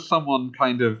that was someone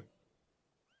kind of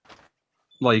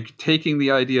like taking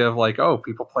the idea of like, oh,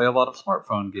 people play a lot of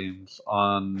smartphone games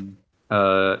on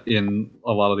in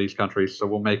a lot of these countries, so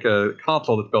we'll make a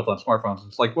console that's built on smartphones.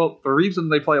 It's like, well, the reason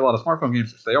they play a lot of smartphone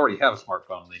games is they already have a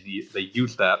smartphone. They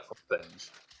use that for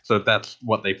things, so that's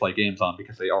what they play games on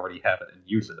because they already have it and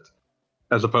use it,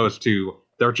 as opposed to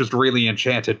they're just really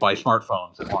enchanted by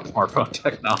smartphones and want smartphone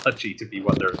technology to be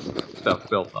what their stuff's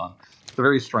built on. It's a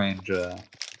very strange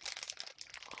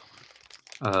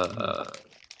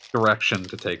direction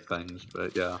to take things,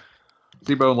 but yeah.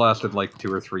 Zibo lasted like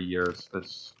 2 or 3 years.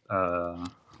 It's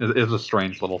a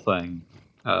strange little thing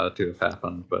to have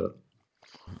happened, but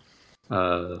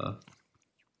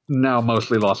now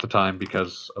mostly lost to time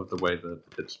because of the way that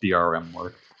its DRM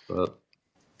worked. But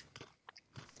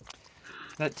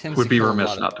That tends would to be kill a remiss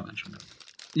lot of not to mention it.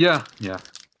 Yeah.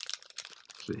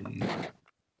 Let's see.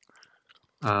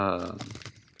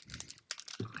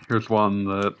 Here's one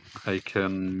that I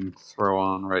can throw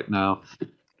on right now. Do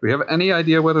we have any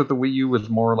idea whether the Wii U was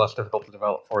more or less difficult to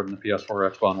develop for than the PS4 or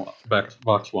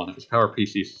Xbox One? It was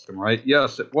PowerPC system, right?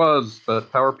 Yes, it was,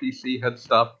 but PowerPC had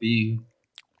stopped being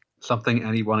something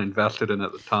anyone invested in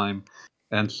at the time,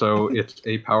 and so it's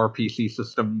a PowerPC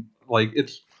system. Like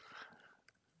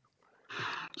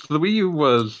so the Wii U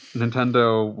was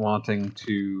Nintendo wanting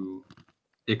to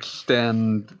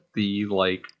extend the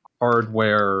like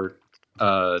hardware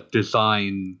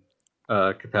design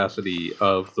capacity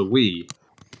of the Wii,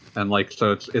 and like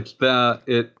so it's that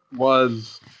it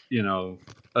was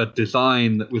a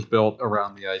design that was built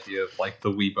around the idea of like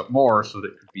the Wii but more, so that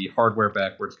it could be hardware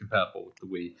backwards compatible with the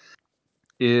Wii.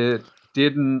 It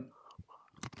didn't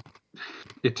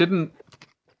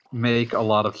make a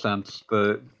lot of sense,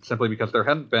 simply because there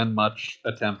hadn't been much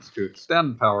attempts to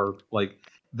extend power, like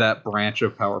that branch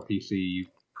of PowerPC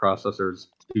processors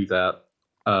to that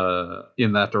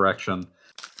in that direction,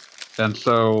 and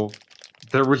so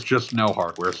there was just no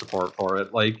hardware support for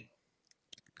it. Like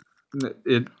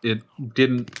it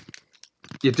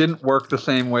didn't work the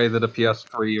same way that a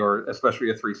PS3 or especially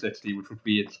a 360, which would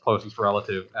be its closest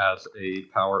relative as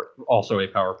also a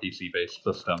PowerPC based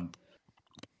system.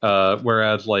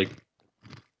 Whereas like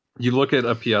you look at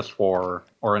a PS4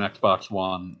 or an Xbox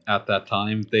One at that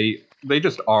time, they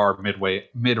just are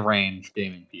mid-range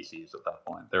gaming PCs at that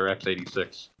point. They're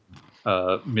x86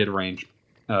 mid-range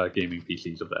gaming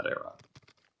PCs of that era.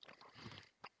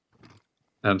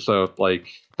 And so, like,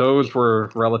 those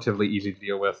were relatively easy to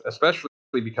deal with, especially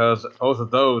because both of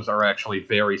those are actually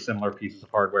very similar pieces of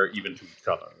hardware even to each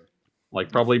other.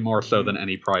 Like, probably more so than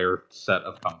any prior set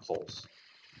of consoles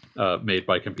made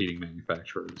by competing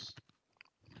manufacturers.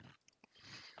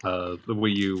 The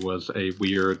Wii U was a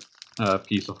weird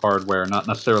piece of hardware, not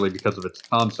necessarily because of its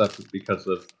concept, but because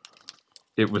of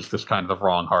it was just kind of the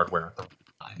wrong hardware at the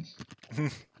time.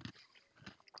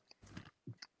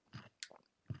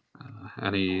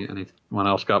 Anyone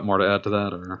else got more to add to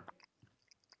that, or?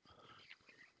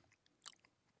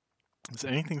 Does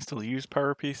anything still use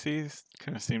Power PCs?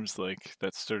 Kind of seems like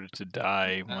that started to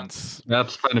die once.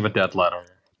 That's kind of a dead letter.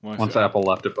 Once Apple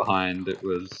left it behind, it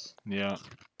was. Yeah.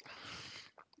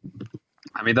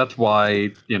 I mean, that's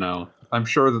why, I'm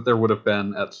sure that there would have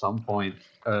been at some point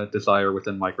a desire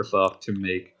within Microsoft to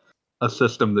make a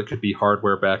system that could be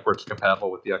hardware backwards compatible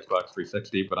with the Xbox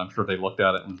 360, but I'm sure they looked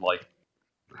at it and was like,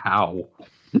 how?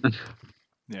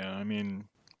 Yeah, I mean,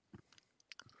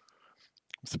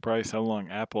 I'm surprised how long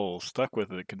Apple stuck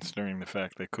with it, considering the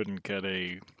fact they couldn't get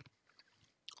a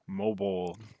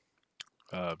mobile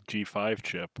G5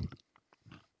 chip.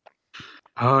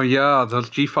 Oh yeah, those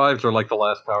G5s are like the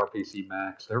last PowerPC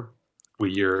Max. They're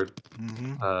weird.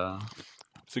 Mm-hmm.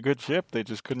 It's a good chip. They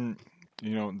just couldn't. The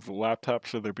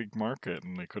laptops are their big market,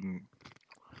 and they couldn't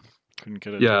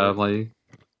get it. Yeah, like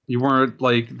you weren't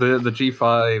like the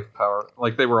G5 power.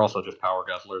 Like they were also just power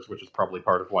guzzlers, which is probably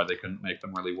part of why they couldn't make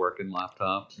them really work in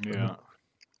laptops. Yeah.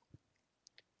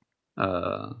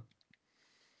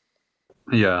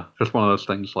 Yeah, just one of those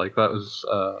things. Like that was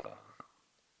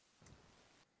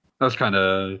kind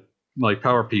of like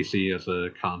PowerPC as a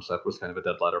concept was kind of a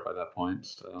dead letter by that point.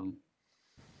 So.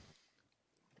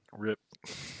 RIP.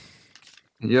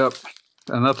 Yep,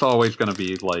 and that's always going to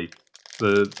be like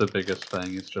the biggest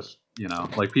thing. It's just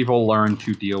like people learn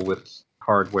to deal with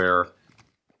hardware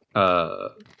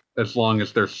as long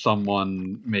as there's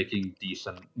someone making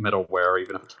decent middleware,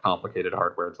 even if it's complicated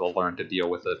hardware, they'll learn to deal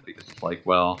with it because it's like,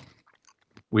 well,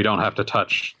 we don't have to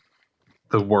touch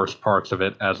the worst parts of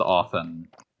it as often.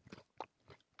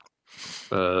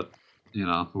 But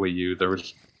Wii U, there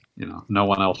was no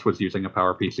one else was using a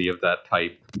PowerPC of that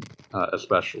type,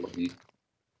 especially.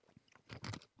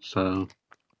 So,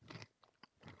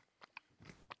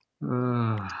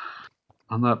 on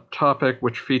that topic,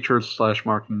 which features /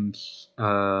 marketing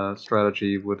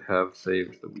strategy would have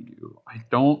saved the Wii U? I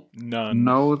don't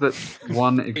know that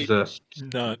one exists.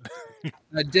 None.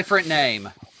 A different name.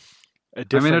 A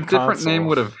different name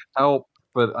would have helped,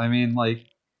 but I mean, like,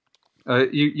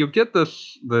 you get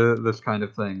this kind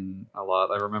of thing a lot.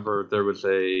 I remember there was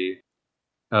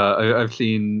I've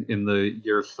seen in the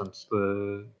years since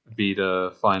the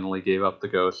Vita finally gave up the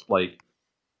ghost, like,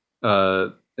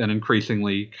 an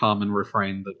increasingly common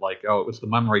refrain that, like, oh, it was the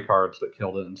memory cards that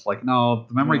killed it. And it's like, no,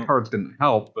 the memory cards didn't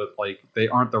help, but, like, they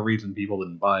aren't the reason people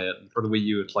didn't buy it. And for the Wii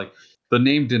U, it's like, the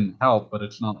name didn't help, but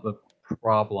it's not the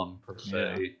problem, per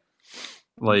se. Yeah.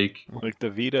 Like the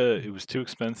Vita, it was too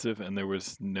expensive, and there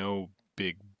was no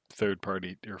big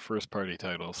third-party or first-party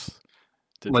titles.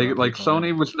 Like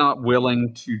Sony was not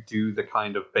willing to do the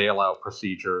kind of bailout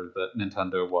procedure that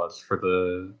Nintendo was for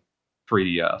the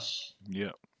 3DS.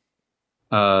 Yeah.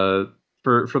 For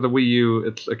the Wii U,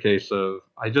 it's a case of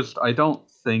I don't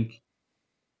think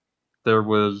there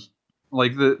was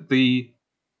like the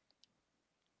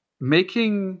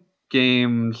making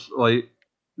games, like,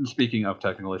 speaking of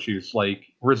technical issues, like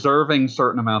reserving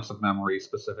certain amounts of memory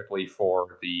specifically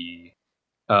for the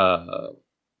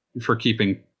for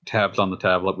keeping tabs on the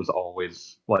tablet was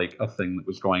always like a thing that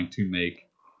was going to make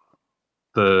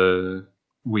the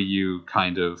Wii U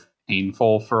kind of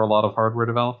painful for a lot of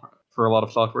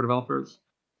software developers.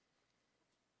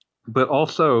 But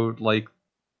also, like,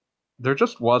 there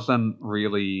just wasn't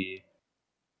really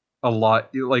a lot.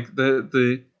 Like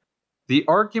the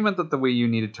argument that the Wii U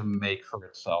needed to make for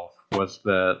itself was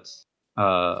that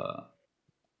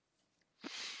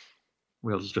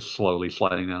wheels just slowly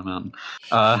sliding down a mountain.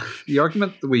 The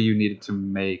argument the Wii U needed to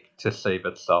make to save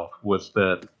itself was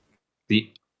that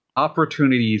the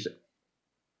opportunities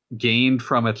gained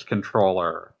from its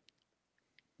controller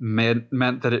meant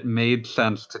that it made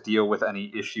sense to deal with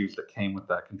any issues that came with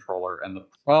that controller. And the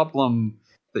problem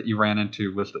that you ran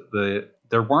into was that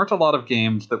there weren't a lot of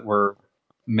games that were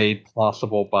made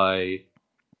possible by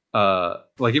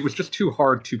like, it was just too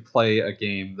hard to play a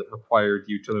game that required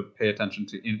you to pay attention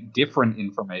to different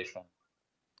information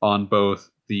on both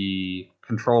the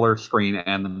controller screen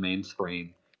and the main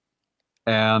screen,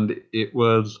 and it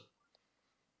was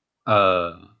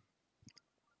the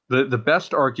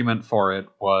best argument for it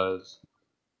was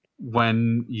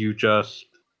when you just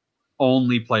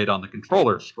only played on the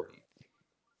controller screen.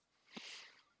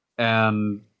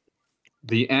 And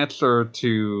the answer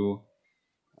to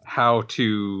how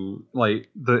to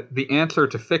the answer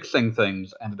to fixing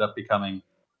things ended up becoming,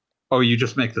 oh, you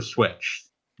just make the Switch.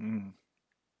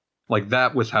 Like,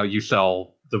 that was how you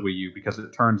sell the Wii U, because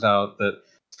it turns out that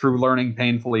through learning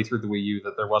painfully through the Wii U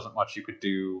that there wasn't much you could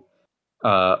do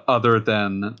other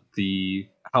than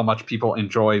how much people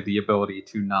enjoy the ability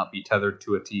to not be tethered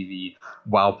to a TV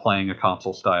while playing a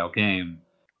console-style game.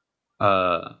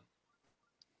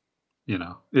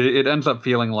 It ends up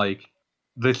feeling like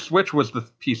the Switch was the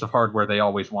piece of hardware they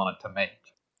always wanted to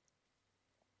make.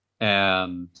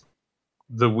 And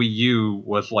the Wii U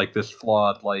was like this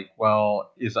flawed,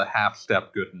 is a half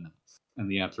step good enough? And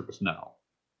the answer was no.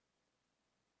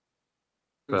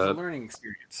 It was a learning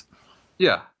experience.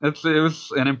 Yeah, it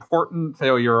was an important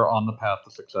failure on the path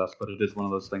to success, but it is one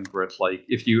of those things where it's like,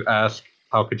 if you ask,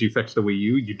 how could you fix the Wii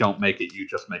U? You don't make it, you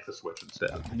just make the Switch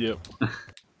instead. Yep.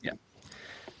 Yeah.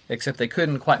 Except they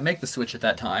couldn't quite make the Switch at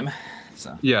that time.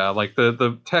 So. Yeah, like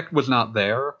the tech was not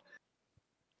there,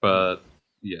 but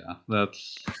yeah,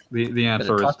 that's the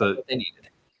answer is that what they needed.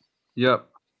 Yep.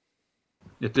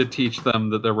 It did teach them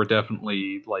that there were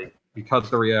definitely, because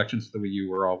the reactions to the Wii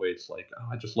U were always like, oh,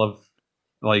 I just love,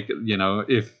 so,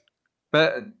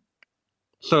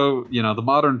 the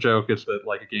modern joke is that,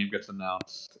 a game gets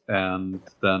announced, and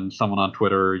then someone on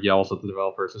Twitter yells at the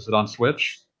developers, is it on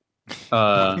Switch?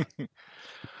 At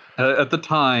the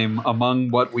time,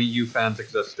 among what Wii U fans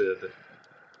existed,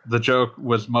 the joke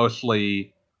was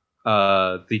mostly,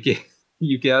 the game,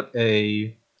 you get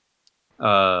a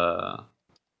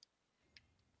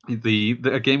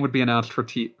game would be announced for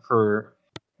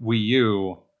Wii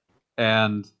U,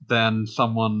 and then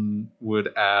someone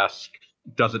would ask,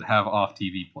 does it have off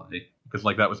TV play? Because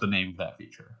that was the name of that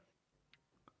feature.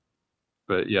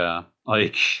 But yeah,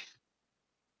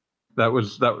 that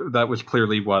was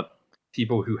clearly what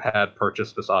people who had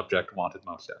purchased this object wanted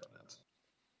most out of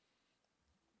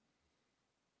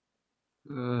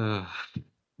it.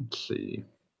 Let's see.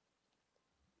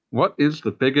 What is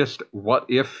the biggest what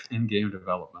if in game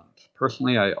development?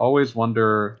 Personally, I always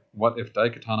wonder what if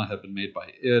Daikatana had been made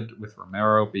by id, with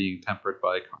Romero being tempered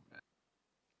by Carmen.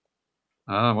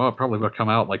 Well, it probably would have come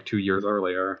out 2 years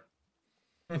earlier.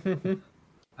 And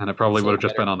it probably would have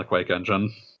just been on the Quake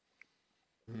engine.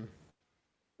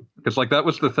 Because that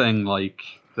was the thing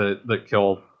that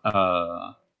killed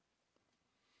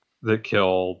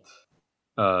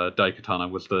Daikatana,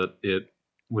 was that it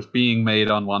was being made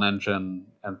on one engine,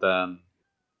 and then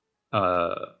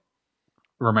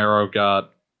Romero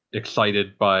got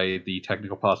excited by the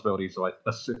technical possibilities. So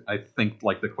I think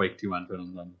the Quake 2 engine,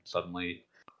 and then suddenly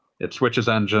it switches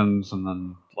engines, and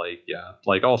then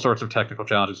all sorts of technical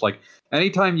challenges.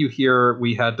 Anytime you hear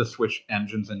we had to switch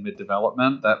engines in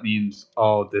mid-development, that means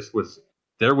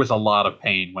there was a lot of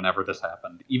pain whenever this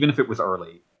happened. Even if it was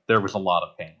early, there was a lot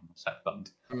of pain when this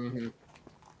happened. Mm-hmm.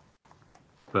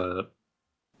 But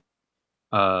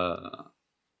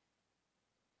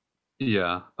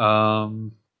yeah.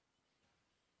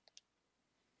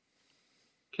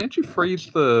 Can't you freeze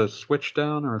the Switch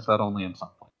down, or is that only in some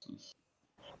places?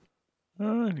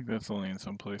 I think that's only in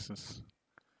some places.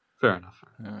 Fair enough.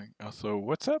 Also,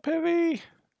 what's up, Heavy?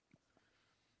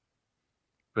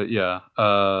 But yeah,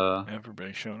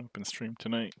 everybody showing up in stream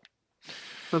tonight.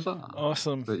 Huzzah.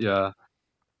 Awesome. But yeah,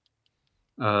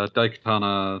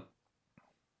 Daikatana.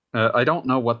 I don't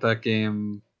know what that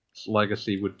game's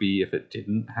legacy would be if it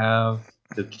didn't have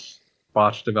its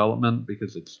botched development,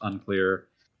 because it's unclear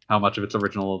how much of its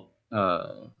original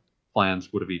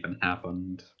plans would have even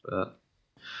happened. But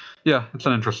yeah, it's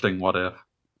an interesting what if. If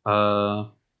I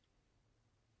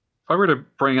were to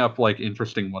bring up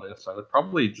interesting what ifs, I would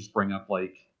probably just bring up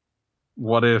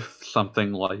what if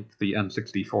something like the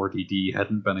N64 DD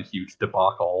hadn't been a huge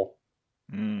debacle.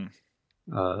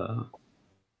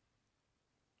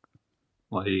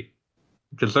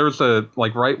 Because there was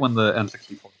right when the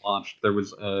N64 launched, there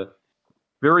was a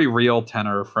very real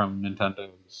tenor from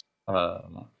Nintendo's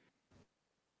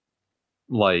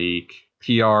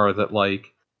PR that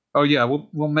oh yeah,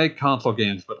 we'll make console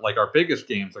games, but our biggest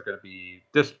games are going to be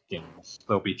disc games.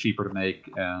 They'll be cheaper to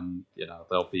make, and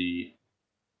they'll be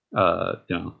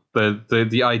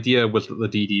the idea was that the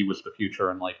DD was the future,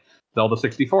 and Zelda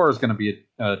 64 is going to be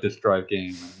a disc drive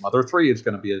game, and Mother 3 is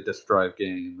going to be a disc drive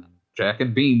game, and Jack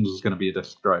and Beans is going to be a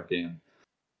disc drive game.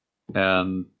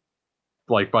 And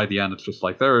by the end, it's just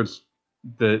there's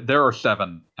there are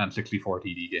 7 N64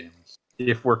 DD games,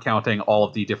 if we're counting all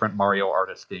of the different Mario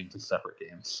Artist games as separate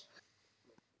games.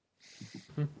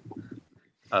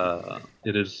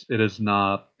 It is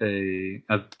not it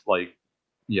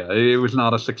was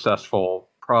not a successful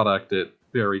product. It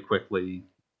very quickly,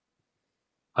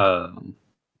 by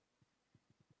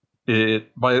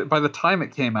the time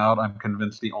it came out, I'm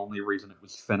convinced the only reason it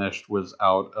was finished was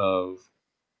out of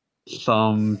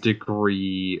some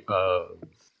degree of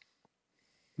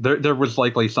there was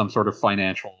likely some sort of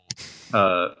financial,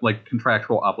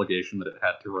 contractual obligation that it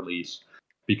had to release,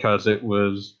 because it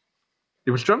was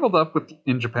jumbled up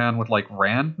in Japan with like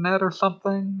RandNet or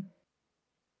something,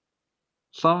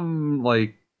 some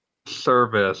like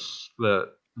service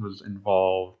that was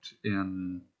involved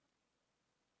in.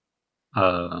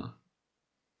 Let's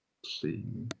see.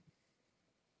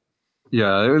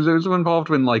 Yeah, it was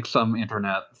involved in like some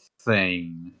internet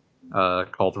thing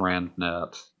called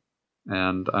RandNet,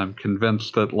 and I'm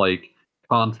convinced that like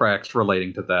contracts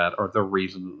relating to that are the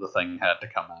reason that the thing had to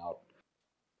come out.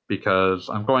 Because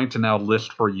I'm going to now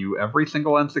list for you every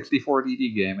single N64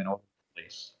 DD game in order to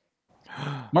release.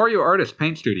 Mario Artist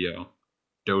Paint Studio,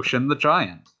 Doshin the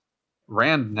Giant,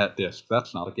 RandNet Disc,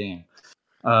 that's not a game.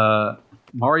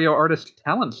 Mario Artist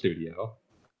Talent Studio,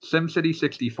 SimCity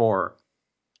 64,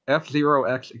 F-Zero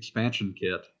X Expansion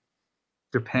Kit,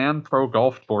 Japan Pro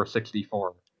Golf Tour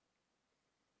 64,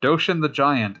 Doshin the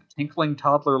Giant, Tinkling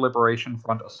Toddler Liberation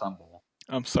Front Assemble.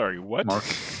 I'm sorry, what?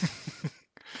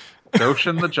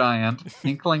 Doshin the Giant,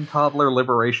 Tinkling Toddler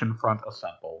Liberation Front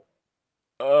Assemble.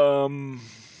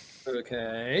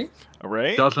 Okay. All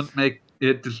right.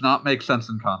 It does not make sense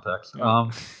in context.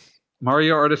 Oh.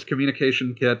 Mario Artist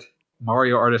Communication Kit,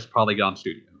 Mario Artist Polygon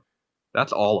Studio.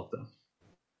 That's all of them.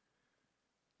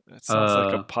 That sounds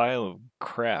like a pile of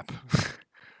crap.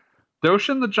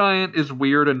 Doshin the Giant is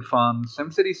weird and fun.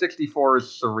 SimCity 64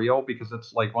 is surreal because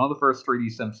it's like one of the first 3D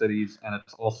SimCities, and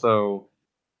it's also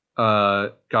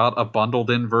got a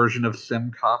bundled-in version of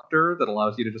SimCopter that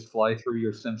allows you to just fly through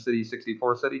your SimCity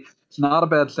 64 city. It's not a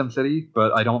bad SimCity,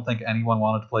 but I don't think anyone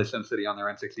wanted to play SimCity on their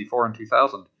N64 in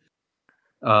 2000.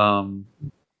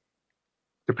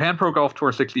 Japan Pro Golf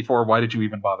Tour 64, why did you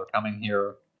even bother coming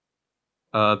here?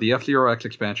 The F-Zero X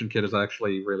expansion kit is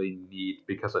actually really neat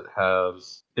because it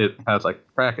has a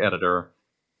crack editor,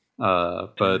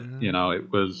 but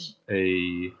it was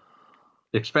a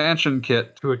expansion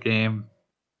kit to a game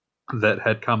that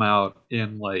had come out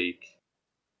in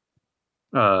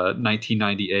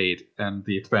 1998, and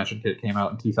the expansion kit came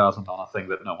out in 2000 on a thing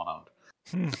that no one owned.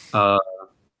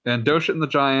 And Doshin the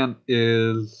Giant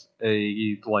is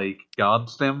a God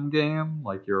Sim game.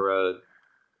 Like you're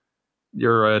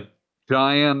a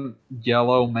giant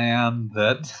yellow man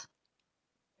that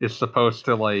is supposed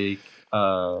to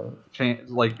change,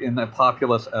 in a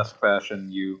Populous-esque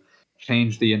fashion. You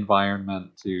change the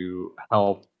environment to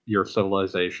help your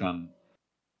civilization,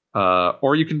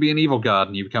 or you can be an evil god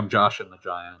and you become Joshin the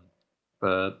Giant.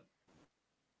 But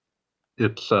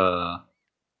it's a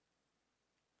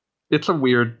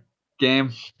weird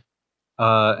game.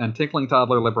 And Tinkling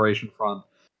Toddler Liberation Front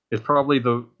is probably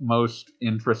the most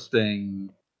interesting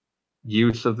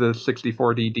use of the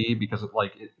 64DD because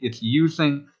it's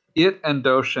using it, and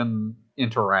Doshin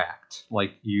interact.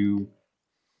 Your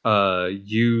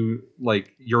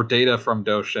data from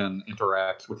Doshin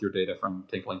interacts with your data from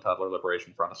Tinkling Toddler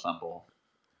Liberation Front Assemble.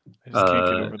 I just can't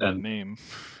get over that name.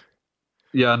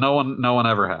 Yeah, no one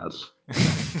ever has.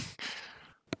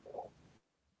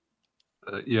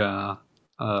 I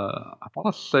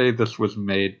want to say this was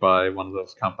made by one of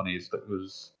those companies that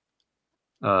was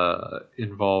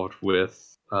involved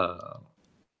with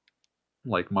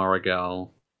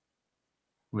Marigal,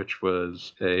 which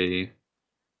was a.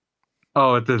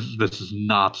 Oh, this is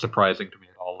not surprising to me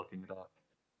at all. Looking it up,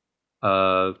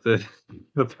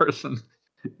 the person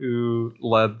who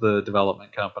led the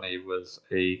development company was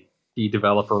a key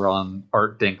developer on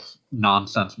Art Dink's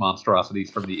nonsense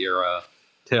monstrosities from the era,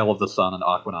 Tale of the Sun and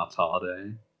Aquanauts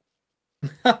Holiday.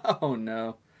 Oh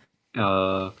no.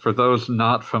 For those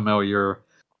not familiar,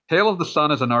 Tale of the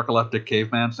Sun is a narcoleptic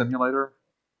caveman simulator.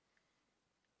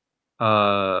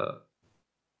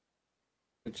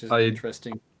 Which is an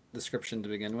interesting description to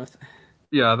begin with.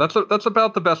 Yeah, that's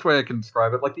about the best way I can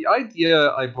describe it. The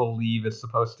idea, I believe, is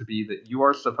supposed to be that you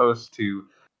are supposed to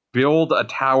build a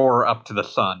tower up to the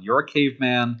sun. You're a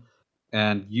caveman,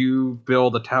 and you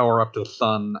build a tower up to the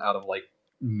sun out of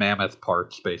mammoth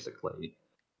parts, basically.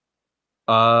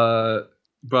 But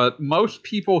most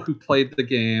people who played the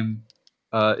game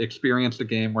experienced a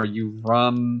game where you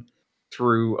run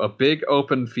through a big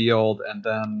open field, and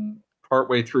then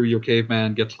partway through, your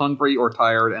caveman gets hungry or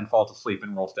tired and falls asleep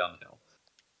and rolls down the hill.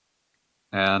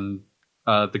 and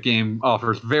the game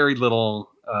offers very little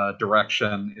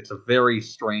direction. It's a very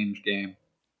strange game.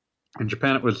 In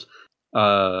Japan, it was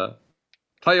Taiyo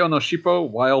no Shippo,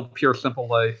 Wild Pure Simple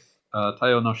Life.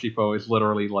 Taiyo no Shippo is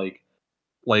literally like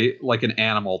an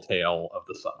animal tale of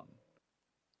the sun.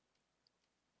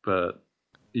 But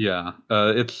yeah,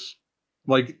 it's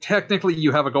like technically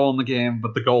you have a goal in the game,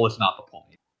 but the goal is not the point.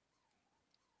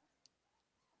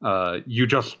 You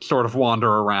just sort of wander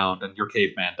around and your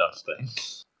caveman does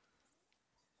things.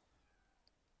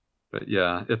 But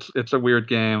yeah, it's a weird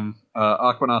game.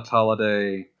 Aquanauts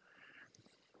Holiday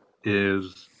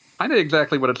is kind of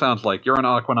exactly what it sounds like. You're an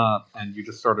Aquanaut and you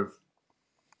just sort of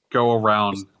go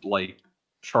around like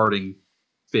charting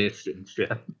fish and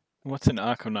shit. What's an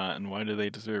Aquanaut and why do they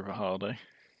deserve a holiday?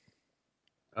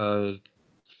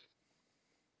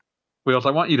 Wheels,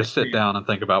 I want you to sit down and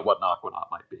think about what an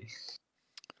Aquanaut might be.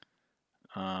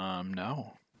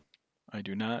 No, I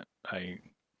do not. I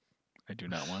do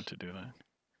not want to do that.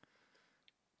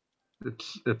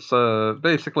 It's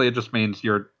basically it just means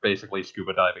you're basically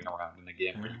scuba diving around in a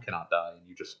game where you cannot die and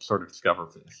you just sort of discover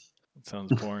fish. It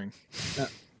sounds boring.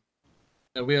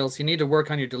 Wheels, you need to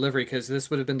work on your delivery because this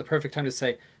would have been the perfect time to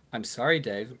say, "I'm sorry,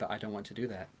 Dave, but I don't want to do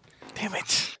that." Damn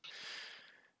it!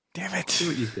 Damn it! See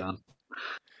what you've done.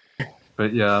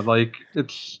 But yeah, like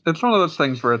it's one of those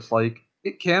things where it's like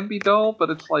it can be dull, but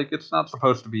it's like it's not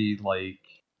supposed to be like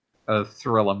a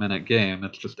thrill-a-minute game.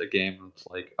 It's just a game that's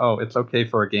like, oh, it's okay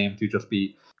for a game to just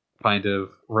be kind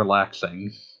of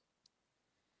relaxing.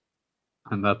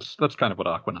 And that's kind of what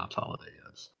Aquanauts Holiday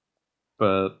is.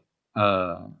 But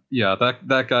yeah,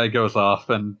 that guy goes off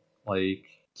and like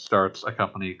starts a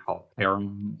company called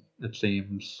Param, it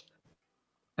seems,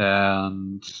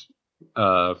 and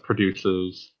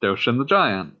produces Doshin the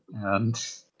Giant and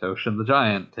Doshin the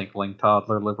Giant, Tinkling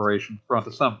Toddler Liberation Front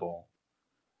Assemble.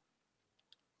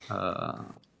 But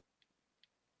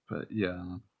yeah,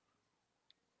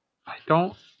 I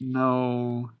don't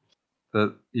know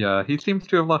that. Yeah, he seems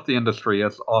to have left the industry,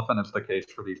 as often is the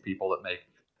case for these people that make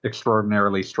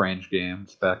extraordinarily strange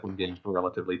games back when games were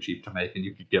relatively cheap to make and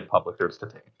you could get publishers to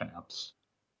take a chance.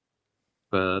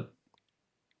 But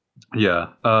yeah,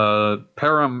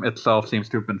 Param itself seems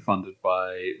to have been funded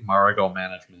by Marigo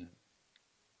Management,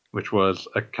 which was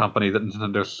a company that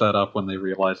Nintendo set up when they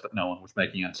realized that no one was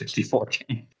making N64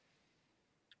 games.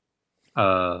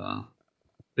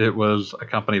 It was a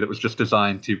company that was just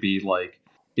designed to be like,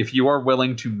 if you are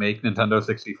willing to make Nintendo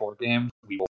 64 games,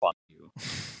 we will fund you.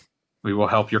 We will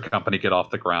help your company get off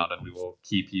the ground, and we will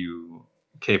keep you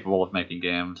capable of making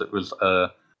games. It was a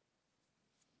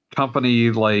company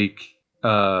like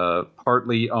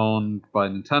partly owned by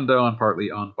Nintendo and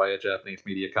partly owned by a Japanese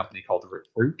media company called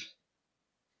Recruit.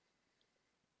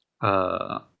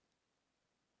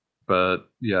 But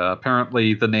yeah,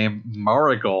 apparently the name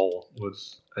Marigal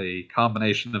was a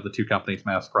combination of the two companies'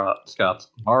 mascots,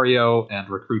 Mario, and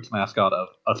Recruit's mascot of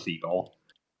a seagull.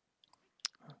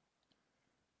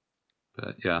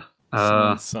 But yeah.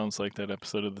 Sounds like that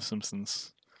episode of The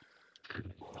Simpsons.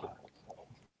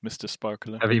 Mr.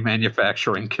 Sparkler. Heavy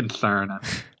manufacturing concern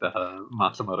at the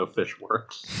Matsumoto Fish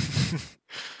Works.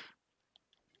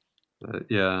 But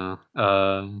yeah.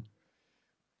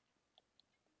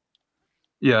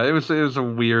 Yeah, it was a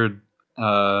weird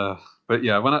but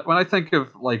yeah, when I think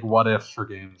of like what ifs for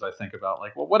games, I think about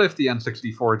like, well, what if the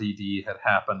N64 DD had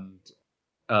happened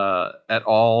at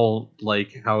all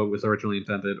like how it was originally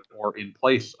intended, or in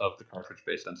place of the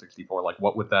cartridge-based N64? Like,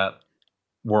 what would that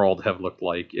world have looked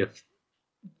like if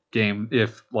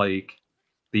like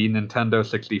the Nintendo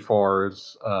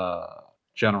 64's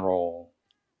general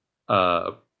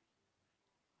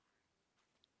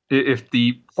if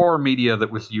the core media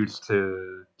that was used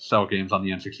to sell games on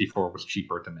the N64 was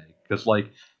cheaper to make, because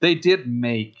like they did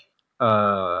make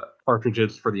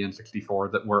cartridges for the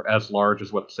N64 that were as large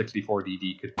as what 64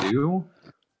 DD could do,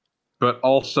 but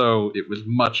also it was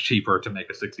much cheaper to make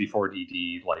a 64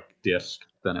 DD like disc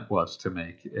than it was to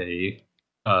make a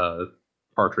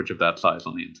cartridge of that size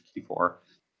on the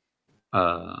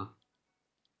N64.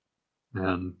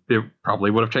 And it probably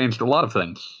would have changed a lot of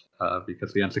things.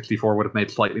 Because the N64 would have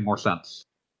made slightly more sense.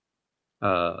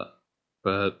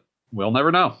 But we'll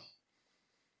never know.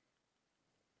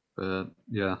 But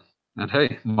yeah. And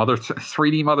hey,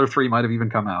 3D Mother 3 might have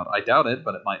even come out. I doubt it,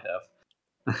 but it might have.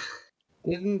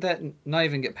 Didn't that not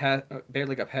even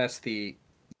barely got past the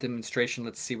demonstration,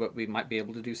 let's see what we might be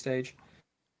able to do stage?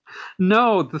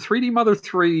 No, the 3D Mother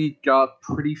 3 got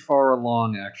pretty far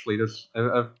along, actually.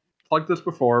 I've plugged this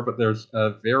before, but there's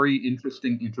a very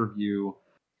interesting interview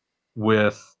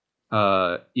with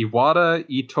Iwata,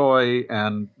 Itoi,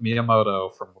 and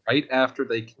Miyamoto from right after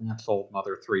they canceled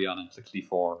Mother 3 on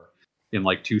N64 in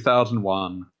like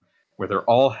 2001, where they're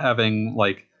all having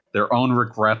like their own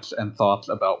regrets and thoughts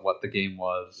about what the game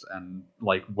was and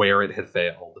like where it had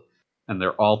failed. And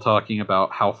they're all talking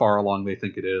about how far along they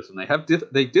think it is, and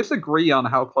they disagree on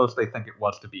how close they think it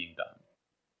was to being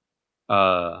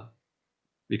done.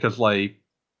 Because like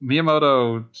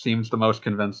Miyamoto seems the most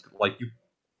convinced. Like,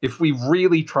 if we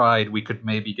really tried, we could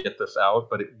maybe get this out,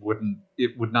 but it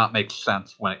would not make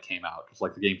sense when it came out, because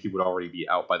like the GameCube would already be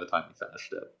out by the time we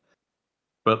finished it.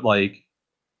 But like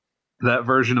that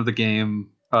version of the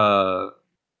game, I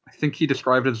think he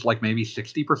described it as like maybe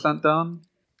 60% done.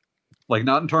 Like,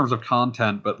 not in terms of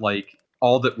content, but like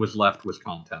all that was left was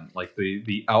content. Like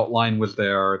the outline was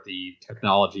there, the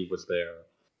technology was there,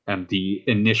 and the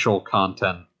initial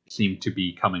content seemed to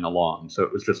be coming along. So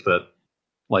it was just that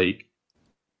like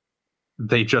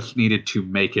they just needed to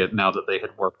make it now that they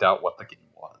had worked out what the game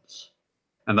was.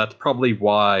 And that's probably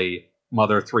why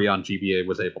Mother 3 on GBA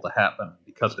was able to happen,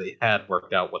 because they had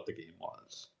worked out what the game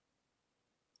was.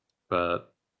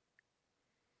 But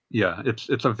yeah, it's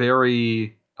a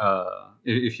very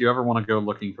if you ever want to go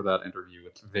looking for that interview,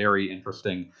 it's very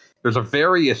interesting. There's a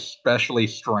very especially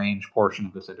strange portion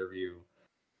of this interview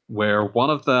where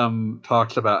one of them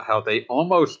talks about how they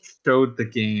almost showed the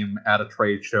game at a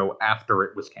trade show after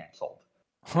it was canceled.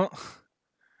 Huh.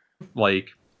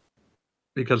 Like,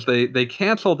 because they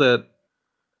canceled it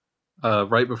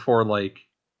right before like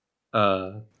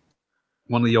one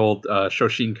of the old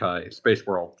Shoshinkai Space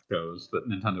World shows that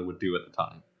Nintendo would do at the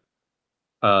time.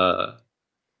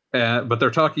 But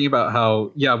they're talking about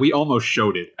how, yeah, we almost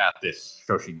showed it at this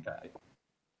Shoshinkai,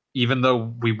 even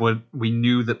though we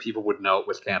knew that people would know it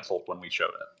was canceled when we showed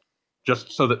it,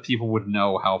 just so that people would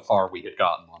know how far we had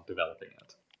gotten on developing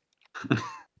it.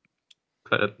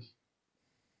 But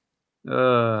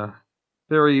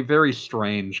very, very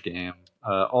strange game.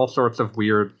 All sorts of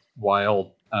weird,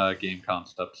 wild game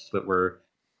concepts that were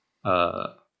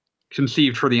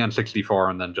conceived for the N64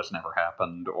 and then just never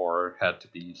happened or had to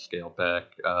be scaled back.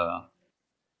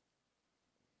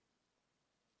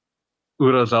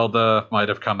 Uro Zelda might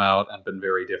have come out and been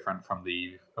very different from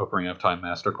the Ocarina of Time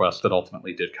Master Quest that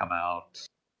ultimately did come out.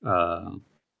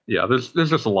 Yeah, there's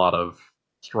just a lot of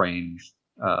strange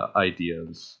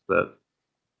ideas that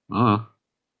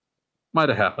might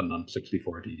have happened on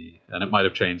 64DD, and it might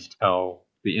have changed how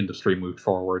the industry moved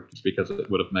forward, just because it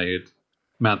would have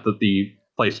meant that the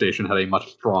PlayStation had a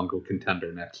much stronger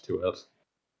contender next to it.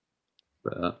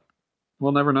 But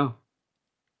we'll never know.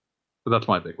 But that's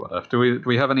my big what if. Do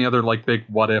we have any other like big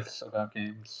what ifs about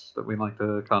games that we like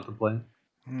to contemplate?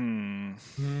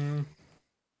 Nothing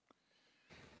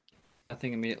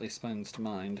immediately springs to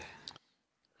mind.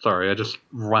 Sorry, I just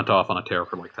went off on a tear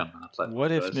for like 10 minutes.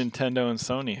 What if Nintendo and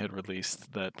Sony had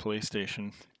released that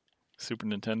PlayStation Super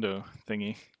Nintendo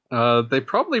thingy? They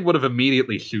probably would have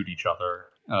immediately sued each other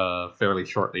fairly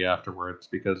shortly afterwards,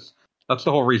 because that's the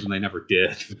whole reason they never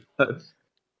did.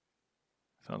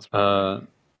 Sounds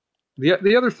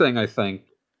the other thing, I think,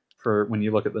 for when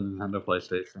you look at the Nintendo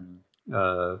PlayStation,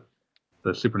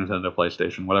 the Super Nintendo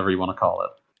PlayStation, whatever you want to call it.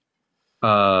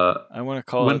 I want to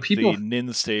call it the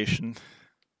Nin Station.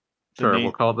 Sure,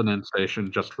 we'll call it the Nin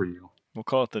Station just for you. We'll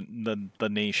call it the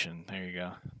Nation. There you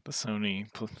go. The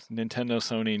Nintendo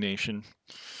Sony Nation.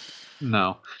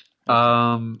 No.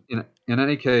 Okay. In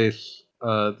any case,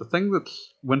 the thing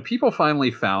that's when people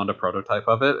finally found a prototype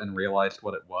of it and realized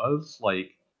what it was,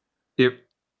 like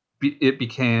it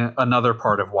became another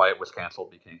part of why it was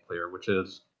canceled became clear, which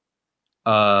is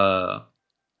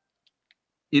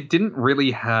it didn't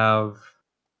really have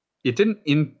it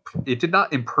did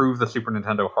not improve the Super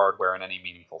Nintendo hardware in any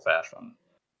meaningful fashion.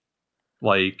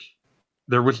 Like,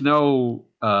 there was no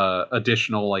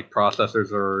additional like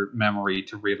processors or memory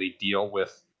to really deal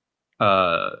with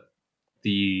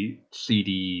the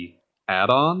CD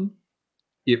add-on.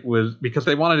 It was because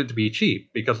they wanted it to be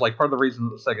cheap, because like part of the reason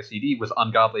that the Sega CD was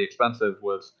ungodly expensive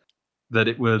was that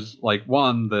it was like,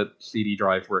 one, that CD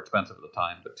drives were expensive at the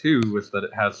time, but two was that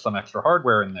it has some extra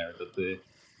hardware in there that the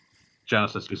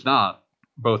Genesis does not,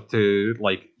 both to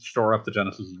like shore up the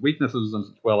Genesis's weaknesses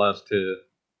as well as to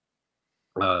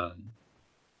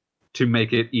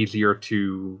make it easier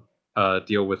to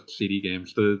deal with CD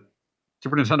games. The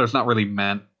Super Nintendo is not really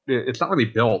it's not really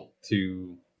built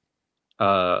to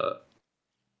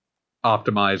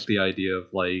optimize the idea of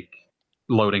like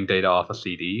loading data off a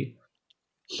CD.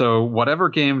 So whatever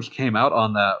games came out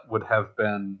on that would have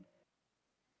been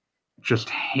just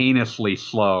heinously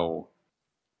slow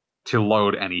to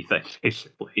load anything,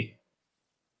 basically.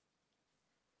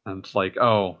 And it's like,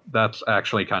 oh, that's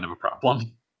actually kind of a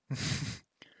problem.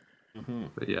 Mm-hmm.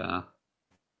 But yeah.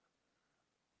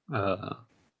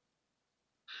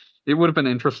 It would have been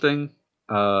interesting.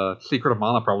 Secret of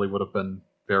Mana probably would have been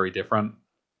very different.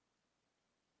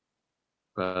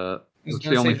 But it's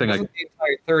the only thing wasn't the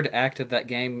entire third act of that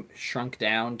game shrunk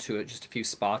down to just a few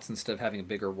spots instead of having a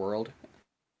bigger world?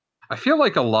 I feel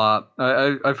like a lot.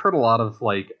 I've heard a lot of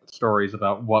like stories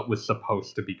about what was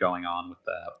supposed to be going on with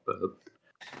that, but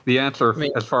the answer,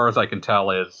 as far as I can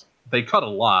tell, is they cut a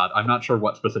lot. I'm not sure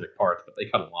what specific parts, but they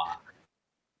cut a lot.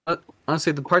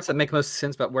 Honestly, the parts that make most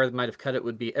sense about where they might have cut it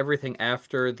would be everything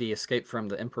after the escape from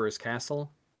the Emperor's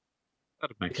castle.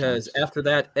 That makes Because sense. after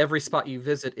that, every spot you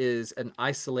visit is an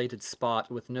isolated spot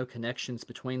with no connections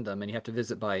between them, and you have to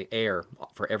visit by air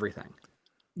for everything.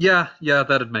 Yeah,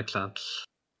 that'd make sense.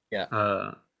 Yeah.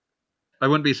 I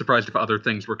wouldn't be surprised if other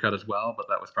things were cut as well, but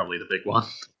that was probably the big one.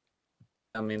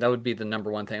 I mean, that would be the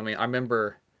number one thing. I mean, I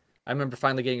remember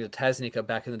finally getting to Taznica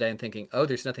back in the day and thinking, oh,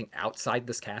 there's nothing outside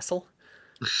this castle?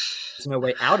 There's no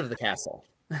way out of the castle.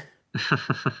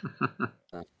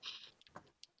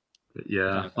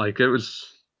 Yeah, like it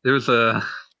was a...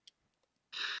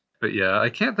 But yeah, I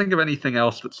can't think of anything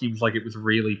else that seems like it was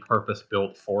really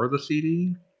purpose-built for the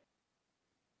CD.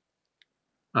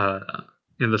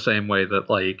 In the same way that,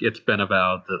 like, it's been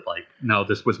about that, like, no,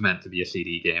 this was meant to be a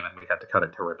CD game and we had to cut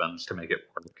it to ribbons to make it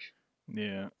work.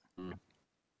 Yeah.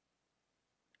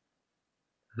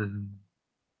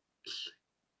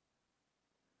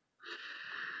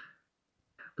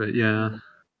 But yeah,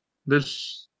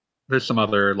 there's some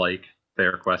other, like,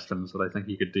 fair questions that I think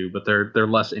you could do, but they're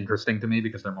less interesting to me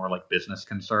because they're more like business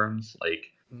concerns. Like,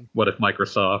 what if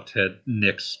Microsoft had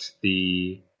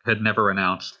never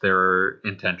announced their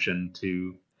intention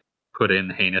to put in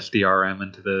heinous DRM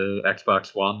into the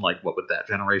Xbox One? Like, what would that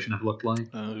generation have looked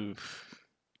like?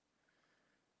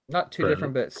 Not too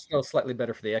different, but still slightly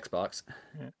better for the Xbox.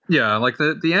 Yeah, like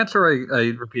the answer I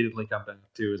repeatedly come back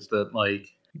to is that, like...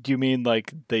 Do you mean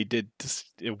like they did?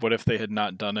 What if they had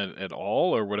not done it at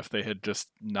all, or what if they had just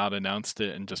not announced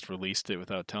it and just released it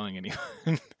without telling anyone?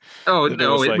 Oh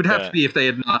no, it would have to be if they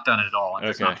had not done it at all and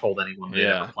just not told anyone they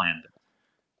ever planned it.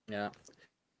 Yeah,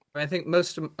 I think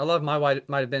a lot of my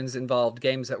might have been involved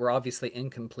games that were obviously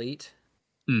incomplete.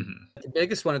 Mm-hmm. The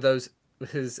biggest one of those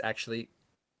was actually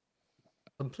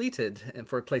completed and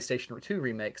for a PlayStation 2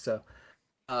 remake. So,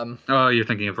 oh, you're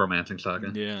thinking of Romancing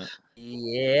Saga?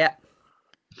 Yeah.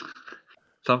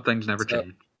 Some things never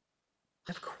change.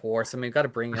 Of course, I mean, got to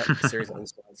bring up the series at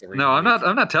least once every No, I'm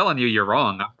not telling you you're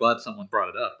wrong. I'm glad someone brought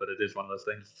it up, but it is one of those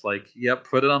things. It's like, yep,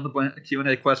 put it on the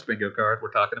Q&A quest bingo card.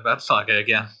 We're talking about Saga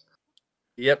again.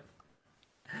 Yep.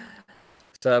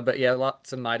 So, but yeah,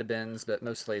 lots of might have beens, but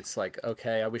mostly it's like,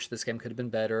 okay, I wish this game could have been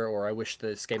better, or I wish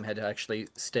this game had actually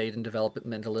stayed in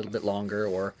development a little bit longer,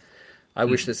 or I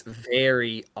wish this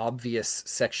very obvious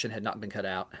section had not been cut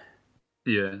out.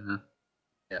 Yeah.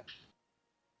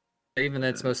 Even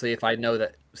then, it's mostly if I know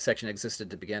that section existed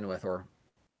to begin with, or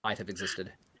might have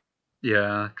existed.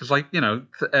 Yeah, because, like, you know,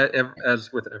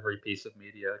 as with every piece of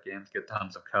media, games get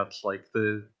tons of cuts. Like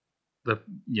the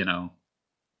you know,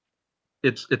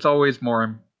 it's always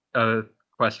more a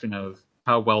question of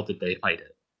how well did they hide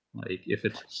it. Like, if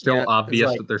it's still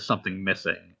obvious that there's something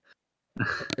missing.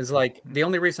 It's like the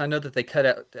only reason I know that they cut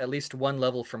out at least one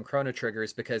level from Chrono Trigger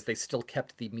is because they still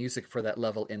kept the music for that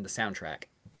level in the soundtrack.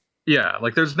 Yeah,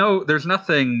 like there's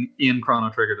nothing in Chrono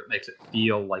Trigger that makes it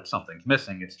feel like something's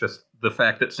missing. It's just the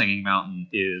fact that Singing Mountain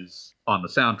is on the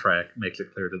soundtrack makes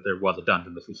it clear that there was a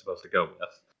dungeon this was supposed to go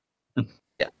with.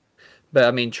 Yeah, but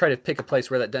I mean, try to pick a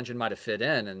place where that dungeon might have fit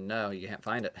in, and no, you can't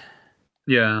find it.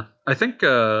 Yeah, I think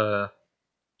I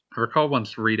recall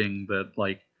once reading that,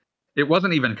 like, it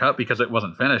wasn't even cut because it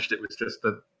wasn't finished. It was just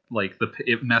that, like,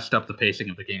 it messed up the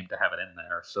pacing of the game to have it in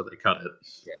there, so they cut it.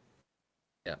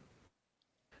 Yeah.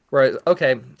 Right.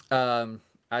 Okay. I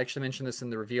actually mentioned this in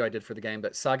the review I did for the game,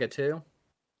 but Saga 2,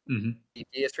 the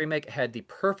DS remake had the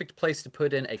perfect place to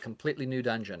put in a completely new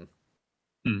dungeon.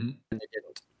 And they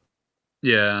didn't.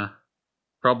 Yeah.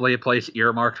 Probably a place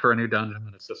earmarked for a new dungeon,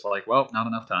 and it's just like, well, not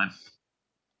enough time.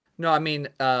 No, I mean,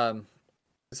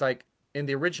 it's like in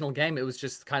the original game, it was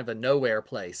just kind of a nowhere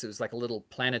place. It was like a little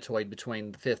planetoid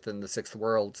between the 5th and the 6th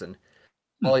worlds, and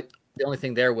the only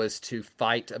thing there was to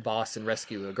fight a boss and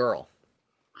rescue a girl.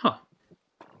 Huh.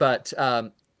 But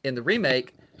in the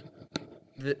remake,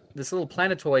 this little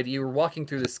planetoid, you were walking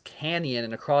through this canyon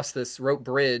and across this rope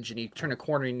bridge, and you turn a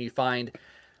corner and you find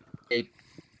a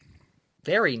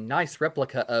very nice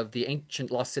replica of the ancient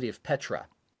lost city of Petra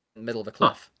in the middle of a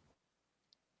cliff.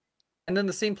 And then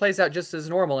the scene plays out just as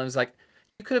normal, and it's like,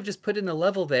 you could have just put in a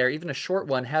level there, even a short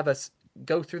one, have us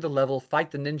go through the level,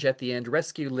 fight the ninja at the end,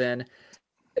 rescue Lynn,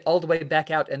 get all the way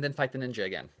back out, and then fight the ninja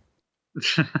again.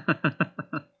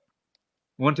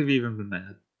 Wouldn't have even been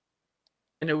mad.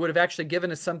 And it would have actually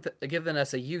given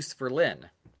us a use for Lynn.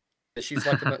 She's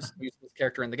like the most useless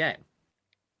character in the game.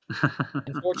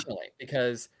 Unfortunately,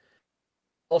 because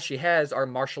all she has are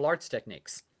martial arts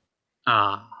techniques.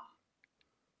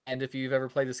 And if you've ever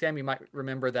played this game, you might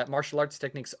remember that martial arts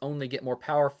techniques only get more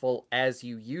powerful as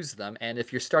you use them. And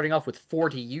if you're starting off with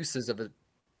 40 uses of a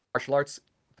martial arts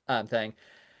thing,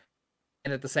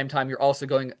 and at the same time you're also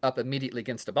going up immediately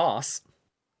against a boss,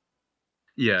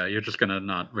 yeah, you're just gonna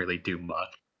not really do much.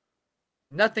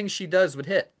 Nothing she does would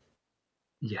hit.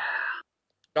 Yeah.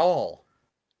 At all.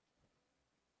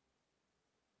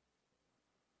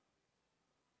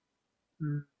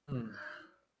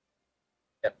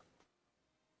 Yep.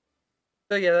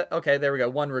 So yeah, okay, there we go.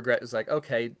 One regret is like,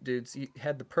 okay, dudes, you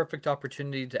had the perfect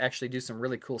opportunity to actually do some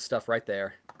really cool stuff right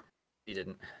there. You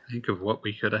didn't. Think of what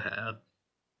we could have had.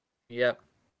 Yep.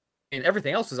 I mean,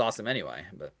 everything else was awesome anyway,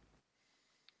 but...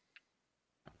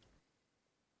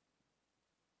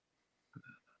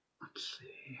 Let's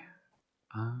see.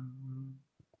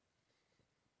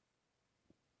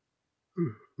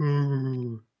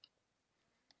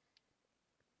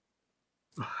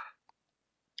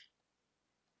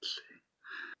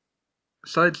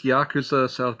 Besides Yakuza,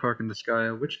 South Park, and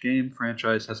Disgaea, which game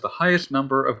franchise has the highest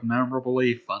number of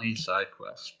memorably funny side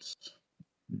quests?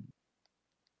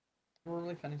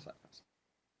 Memorably funny side quests.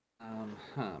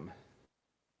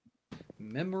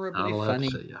 Memorably Not allowed funny.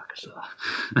 to say Yakuza.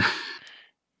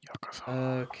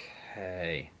 Yakuza.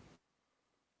 Okay.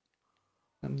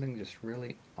 Something just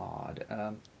really odd.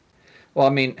 Well, I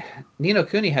mean, Ni no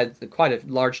Kuni had quite a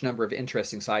large number of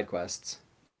interesting side quests.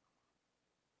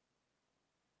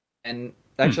 And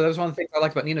actually, that was one of the things I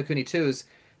liked about Ni no Kuni 2 is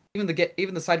even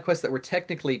the side quests that were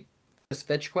technically just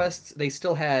fetch quests, they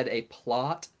still had a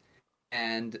plot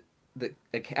and the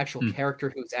actual character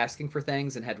who was asking for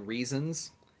things and had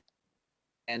reasons.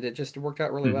 And it just worked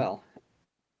out really well.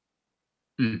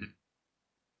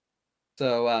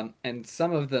 So, and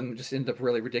some of them just end up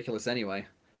really ridiculous anyway.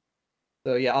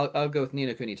 So yeah, I'll go with Ni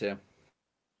no Kuni 2.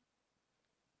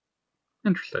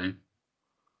 Interesting.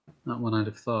 Not one I'd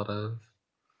have thought of.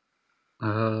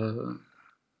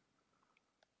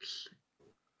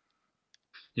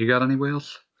 You got any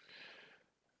wheels?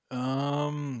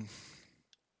 The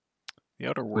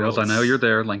Outer Wheels, Worlds. I know you're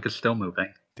there. Link is still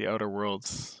moving. The Outer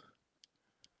Worlds.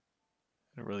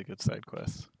 A really good side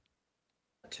quest.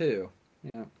 2.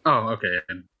 Yeah. Oh, okay.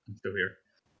 I'm still here.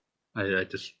 I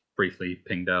just briefly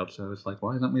pinged out, so I was like,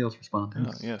 why isn't Wheels responding?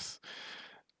 Oh, yes.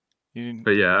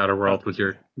 But yeah, Outer World was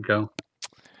your go.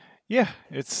 Yeah,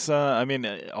 it's. I mean,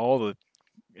 all the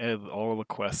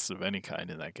quests of any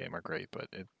kind in that game are great, but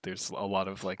there's a lot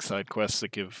of like side quests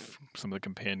that give some of the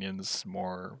companions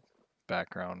more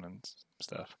background and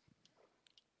stuff.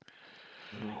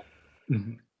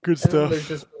 Good stuff. There's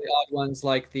just really odd ones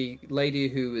like the lady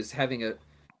who is having a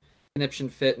conniption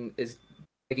fit and is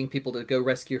begging people to go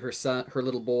rescue her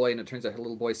little boy, and it turns out her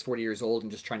little boy is 40 years old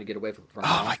and just trying to get away from her.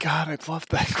 Oh my god, I love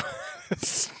that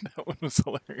quest. That one was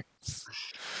hilarious.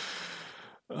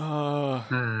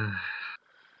 I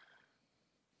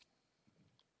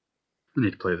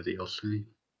need to play the DLC.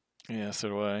 Yeah, so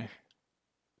do I.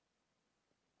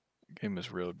 The game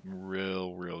is real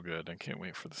good. I can't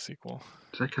wait for the sequel.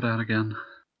 Check it out again.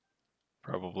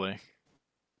 Probably.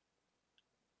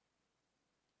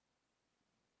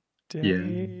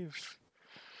 Dave.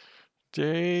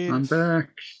 Dave. I'm back.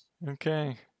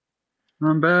 Okay.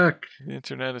 I'm back. The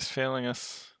internet is failing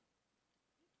us.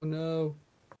 Oh no.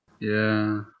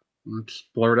 Yeah. Let's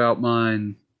blurt out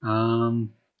mine.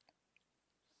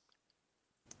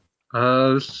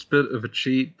 This is a bit of a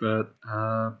cheat, but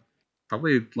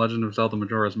probably Legend of Zelda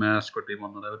Majora's Mask would be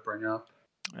one that I would bring up.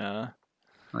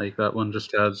 Like, that one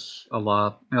just has a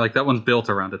lot... Like, that one's built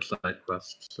around its side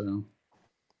quests, so...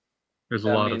 There's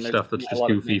a lot of stuff that's just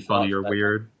goofy, funny, or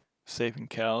weird. Saving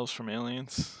cows from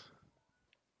aliens.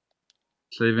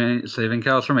 Saving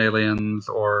cows from aliens,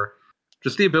 or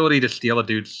just the ability to steal a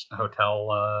dude's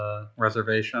hotel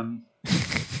reservation.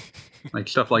 Like,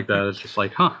 stuff like that is just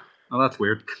like, huh, well, that's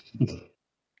weird. You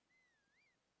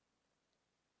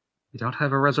don't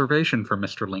have a reservation for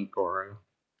Mr. Link Goro.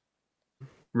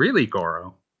 Really,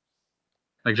 Goro?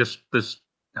 Like, just this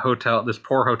poor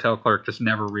hotel clerk just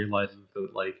never realizes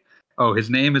that, like, oh, his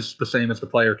name is the same as the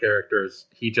player characters.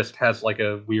 He just has, like,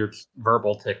 a weird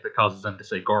verbal tick that causes him to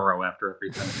say Goro after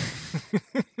everything.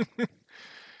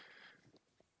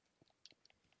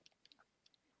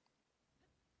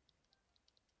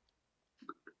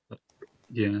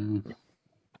 Yeah.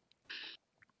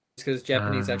 because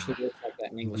Japanese actually works like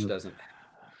that and English doesn't.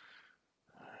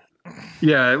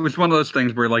 Yeah, it was one of those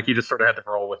things where like you just sort of had to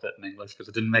roll with it in English because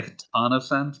it didn't make a ton of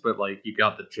sense, but like you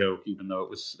got the joke, even though it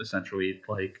was essentially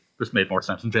like this made more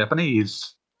sense in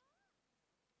Japanese.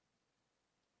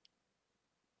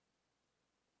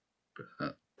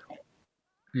 But,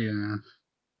 yeah,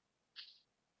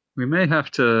 we may have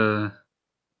to,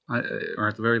 or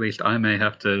at the very least, I may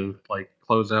have to like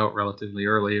close out relatively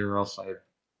early, or else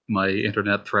my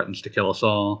internet threatens to kill us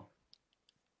all.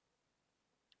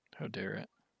 How dare it?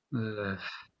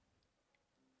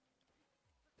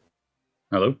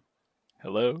 Hello?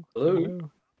 Hello?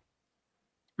 Hello?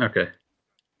 Okay.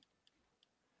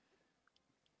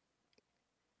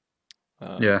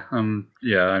 Yeah, I'm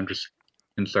just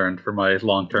concerned for my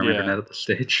long-term Yeah. internet at this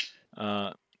stage.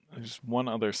 There's one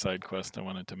other side quest I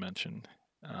wanted to mention.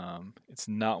 It's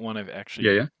not one I've actually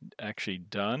Yeah.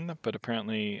 done, but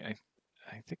apparently I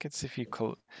think it's if you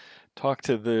talk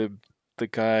to the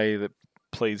guy that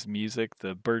plays music,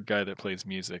 the bird guy that plays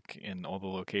music in all the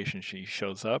locations she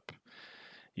shows up,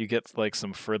 you get like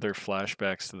some further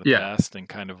flashbacks to the Yeah. past and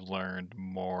kind of learn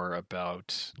more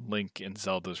about Link and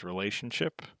Zelda's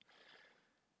relationship.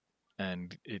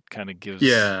 And it kind of gives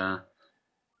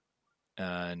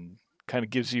and kind of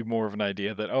gives you more of an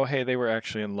idea that, oh, hey, they were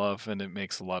actually in love, and it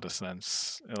makes a lot of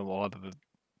sense. A lot of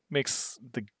makes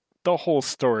the whole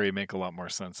story make a lot more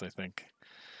sense, I think.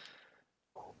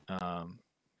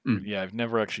 Yeah, I've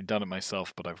never actually done it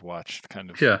myself, but I've watched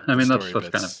kind of I mean that's bits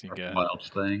kind of a wild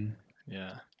thing.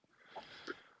 Yeah.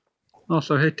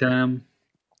 Also, hey Tam.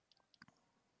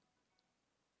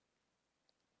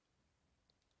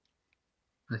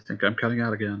 I think I'm cutting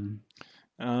out again.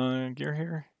 You're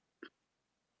here?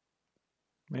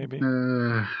 Maybe.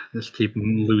 Just keep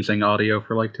losing audio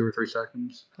for like 2 or 3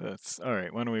 seconds. That's all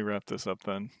right. Why don't we wrap this up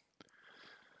then?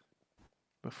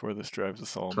 Before this drives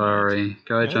us all Sorry,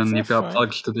 Gaijin, you've got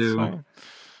plugs to do. Oh,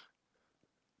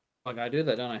 I gotta do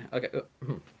that, don't I? Okay.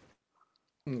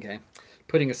 Okay.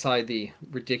 Putting aside the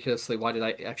ridiculously, why did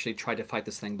I actually try to fight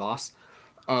this thing, boss?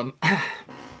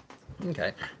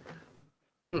 Okay.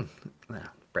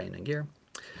 Brain and gear.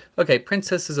 Okay,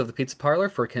 Princesses of the Pizza Parlor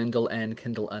for Kindle and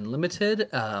Kindle Unlimited.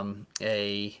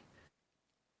 A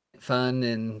fun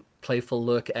and playful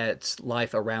look at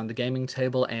life around the gaming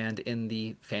table and in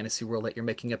the fantasy world that you're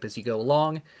making up as you go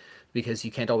along, because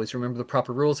you can't always remember the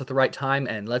proper rules at the right time,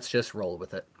 and let's just roll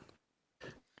with it.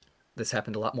 This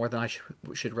happened a lot more than I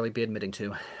should really be admitting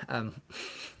to.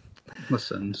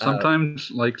 Listen, sometimes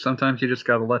you just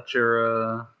gotta let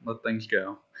things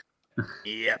go.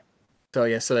 Yep.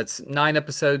 So that's 9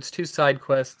 episodes, 2 side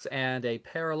quests, and a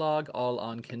paralogue, all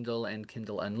on Kindle and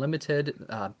Kindle Unlimited.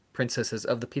 Princesses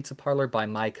of the Pizza Parlor by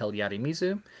Michael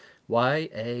Yarimizu.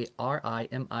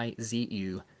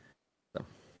 Yarimizu. So,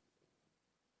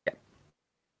 yeah.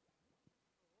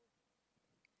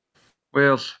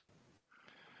 Wales.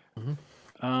 If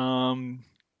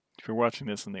you're watching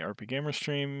this on the RP Gamer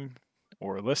stream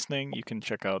or listening, you can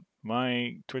check out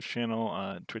my Twitch channel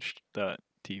on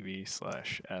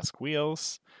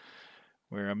twitch.tv/AskWheels,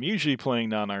 where I'm usually playing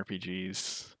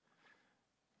non-RPGs,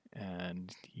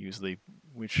 and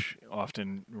which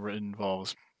often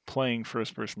involves playing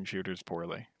first-person shooters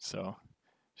poorly. So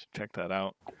check that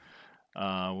out.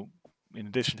 In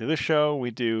addition to this show,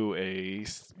 we do a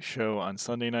show on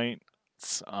Sunday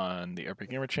nights on the RP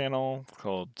Gamer channel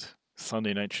called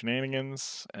Sunday Night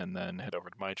Shenanigans, and then head over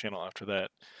to my channel after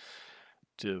that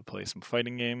to play some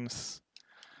fighting games.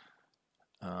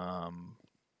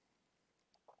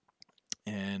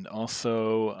 And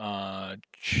also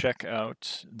check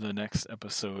out the next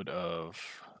episode of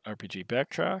RPG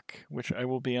Backtrack, which I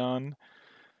will be on,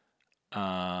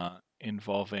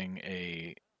 involving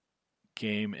a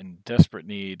game in desperate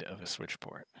need of a Switch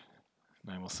port.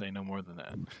 And I will say no more than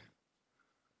that.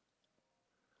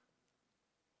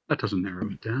 That doesn't narrow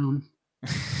it down.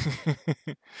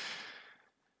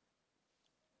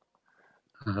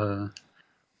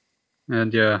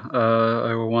 And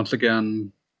I will once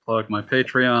again plug my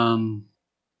Patreon,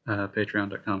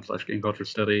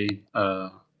 patreon.com/GameCultureStudy. I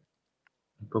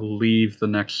believe the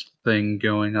next thing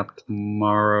going up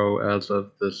tomorrow, as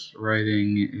of this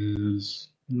writing, is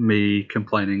me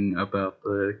complaining about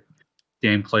the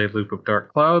gameplay loop of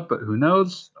Dark Cloud, but who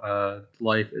knows?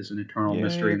 Life is an eternal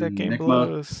mystery and game enigma.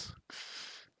 blows.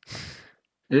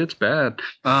 It's bad.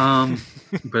 But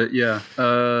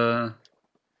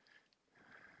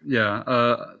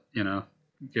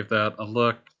give that a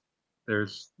look.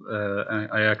 There's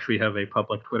I actually have a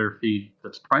public Twitter feed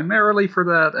that's primarily for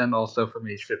that, and also for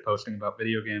me shit posting about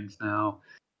video games now.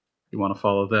 you want to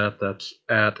follow that, that's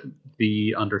at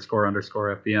the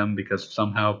 __ FBM, because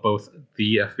somehow both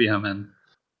the FBM and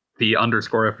the _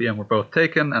 FBM were both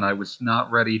taken, and I was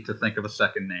not ready to think of a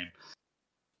second name.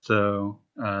 So,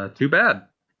 too bad.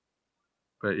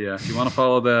 But yeah, if you want to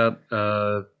follow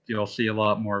that, you'll see a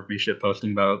lot more of me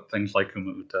shitposting about things like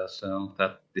Kuma Uta. So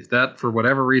if that for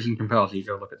whatever reason compels you,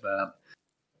 go look at that.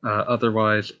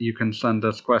 Otherwise, you can send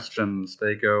us questions.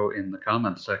 They go in the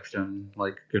comments section,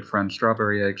 like good friend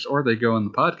Strawberry Eggs, or they go in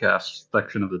the podcast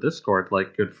section of the Discord,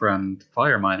 like good friend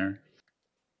Fireminer.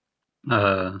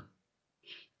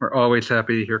 We're always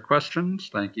happy to hear questions.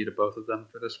 Thank you to both of them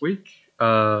for this week.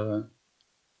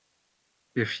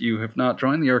 If you have not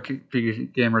joined the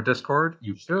RP Gamer Discord,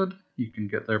 you should. You can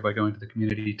get there by going to the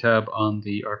community tab on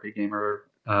the RP Gamer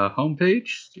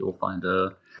homepage. You'll find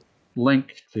a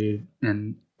link to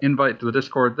an invite to the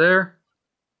Discord there.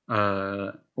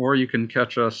 Or you can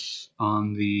catch us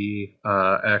on the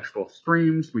actual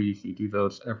streams. We usually do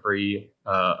those every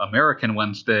American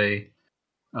Wednesday,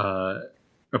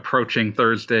 approaching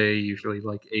Thursday, usually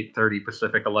like 8:30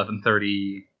 Pacific,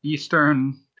 11:30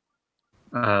 Eastern.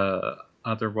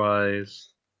 Otherwise,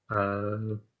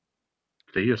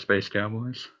 see you, Space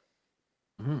Cowboys.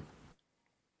 Mm-hmm.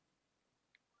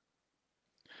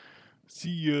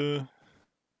 See ya.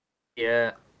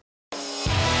 Yeah.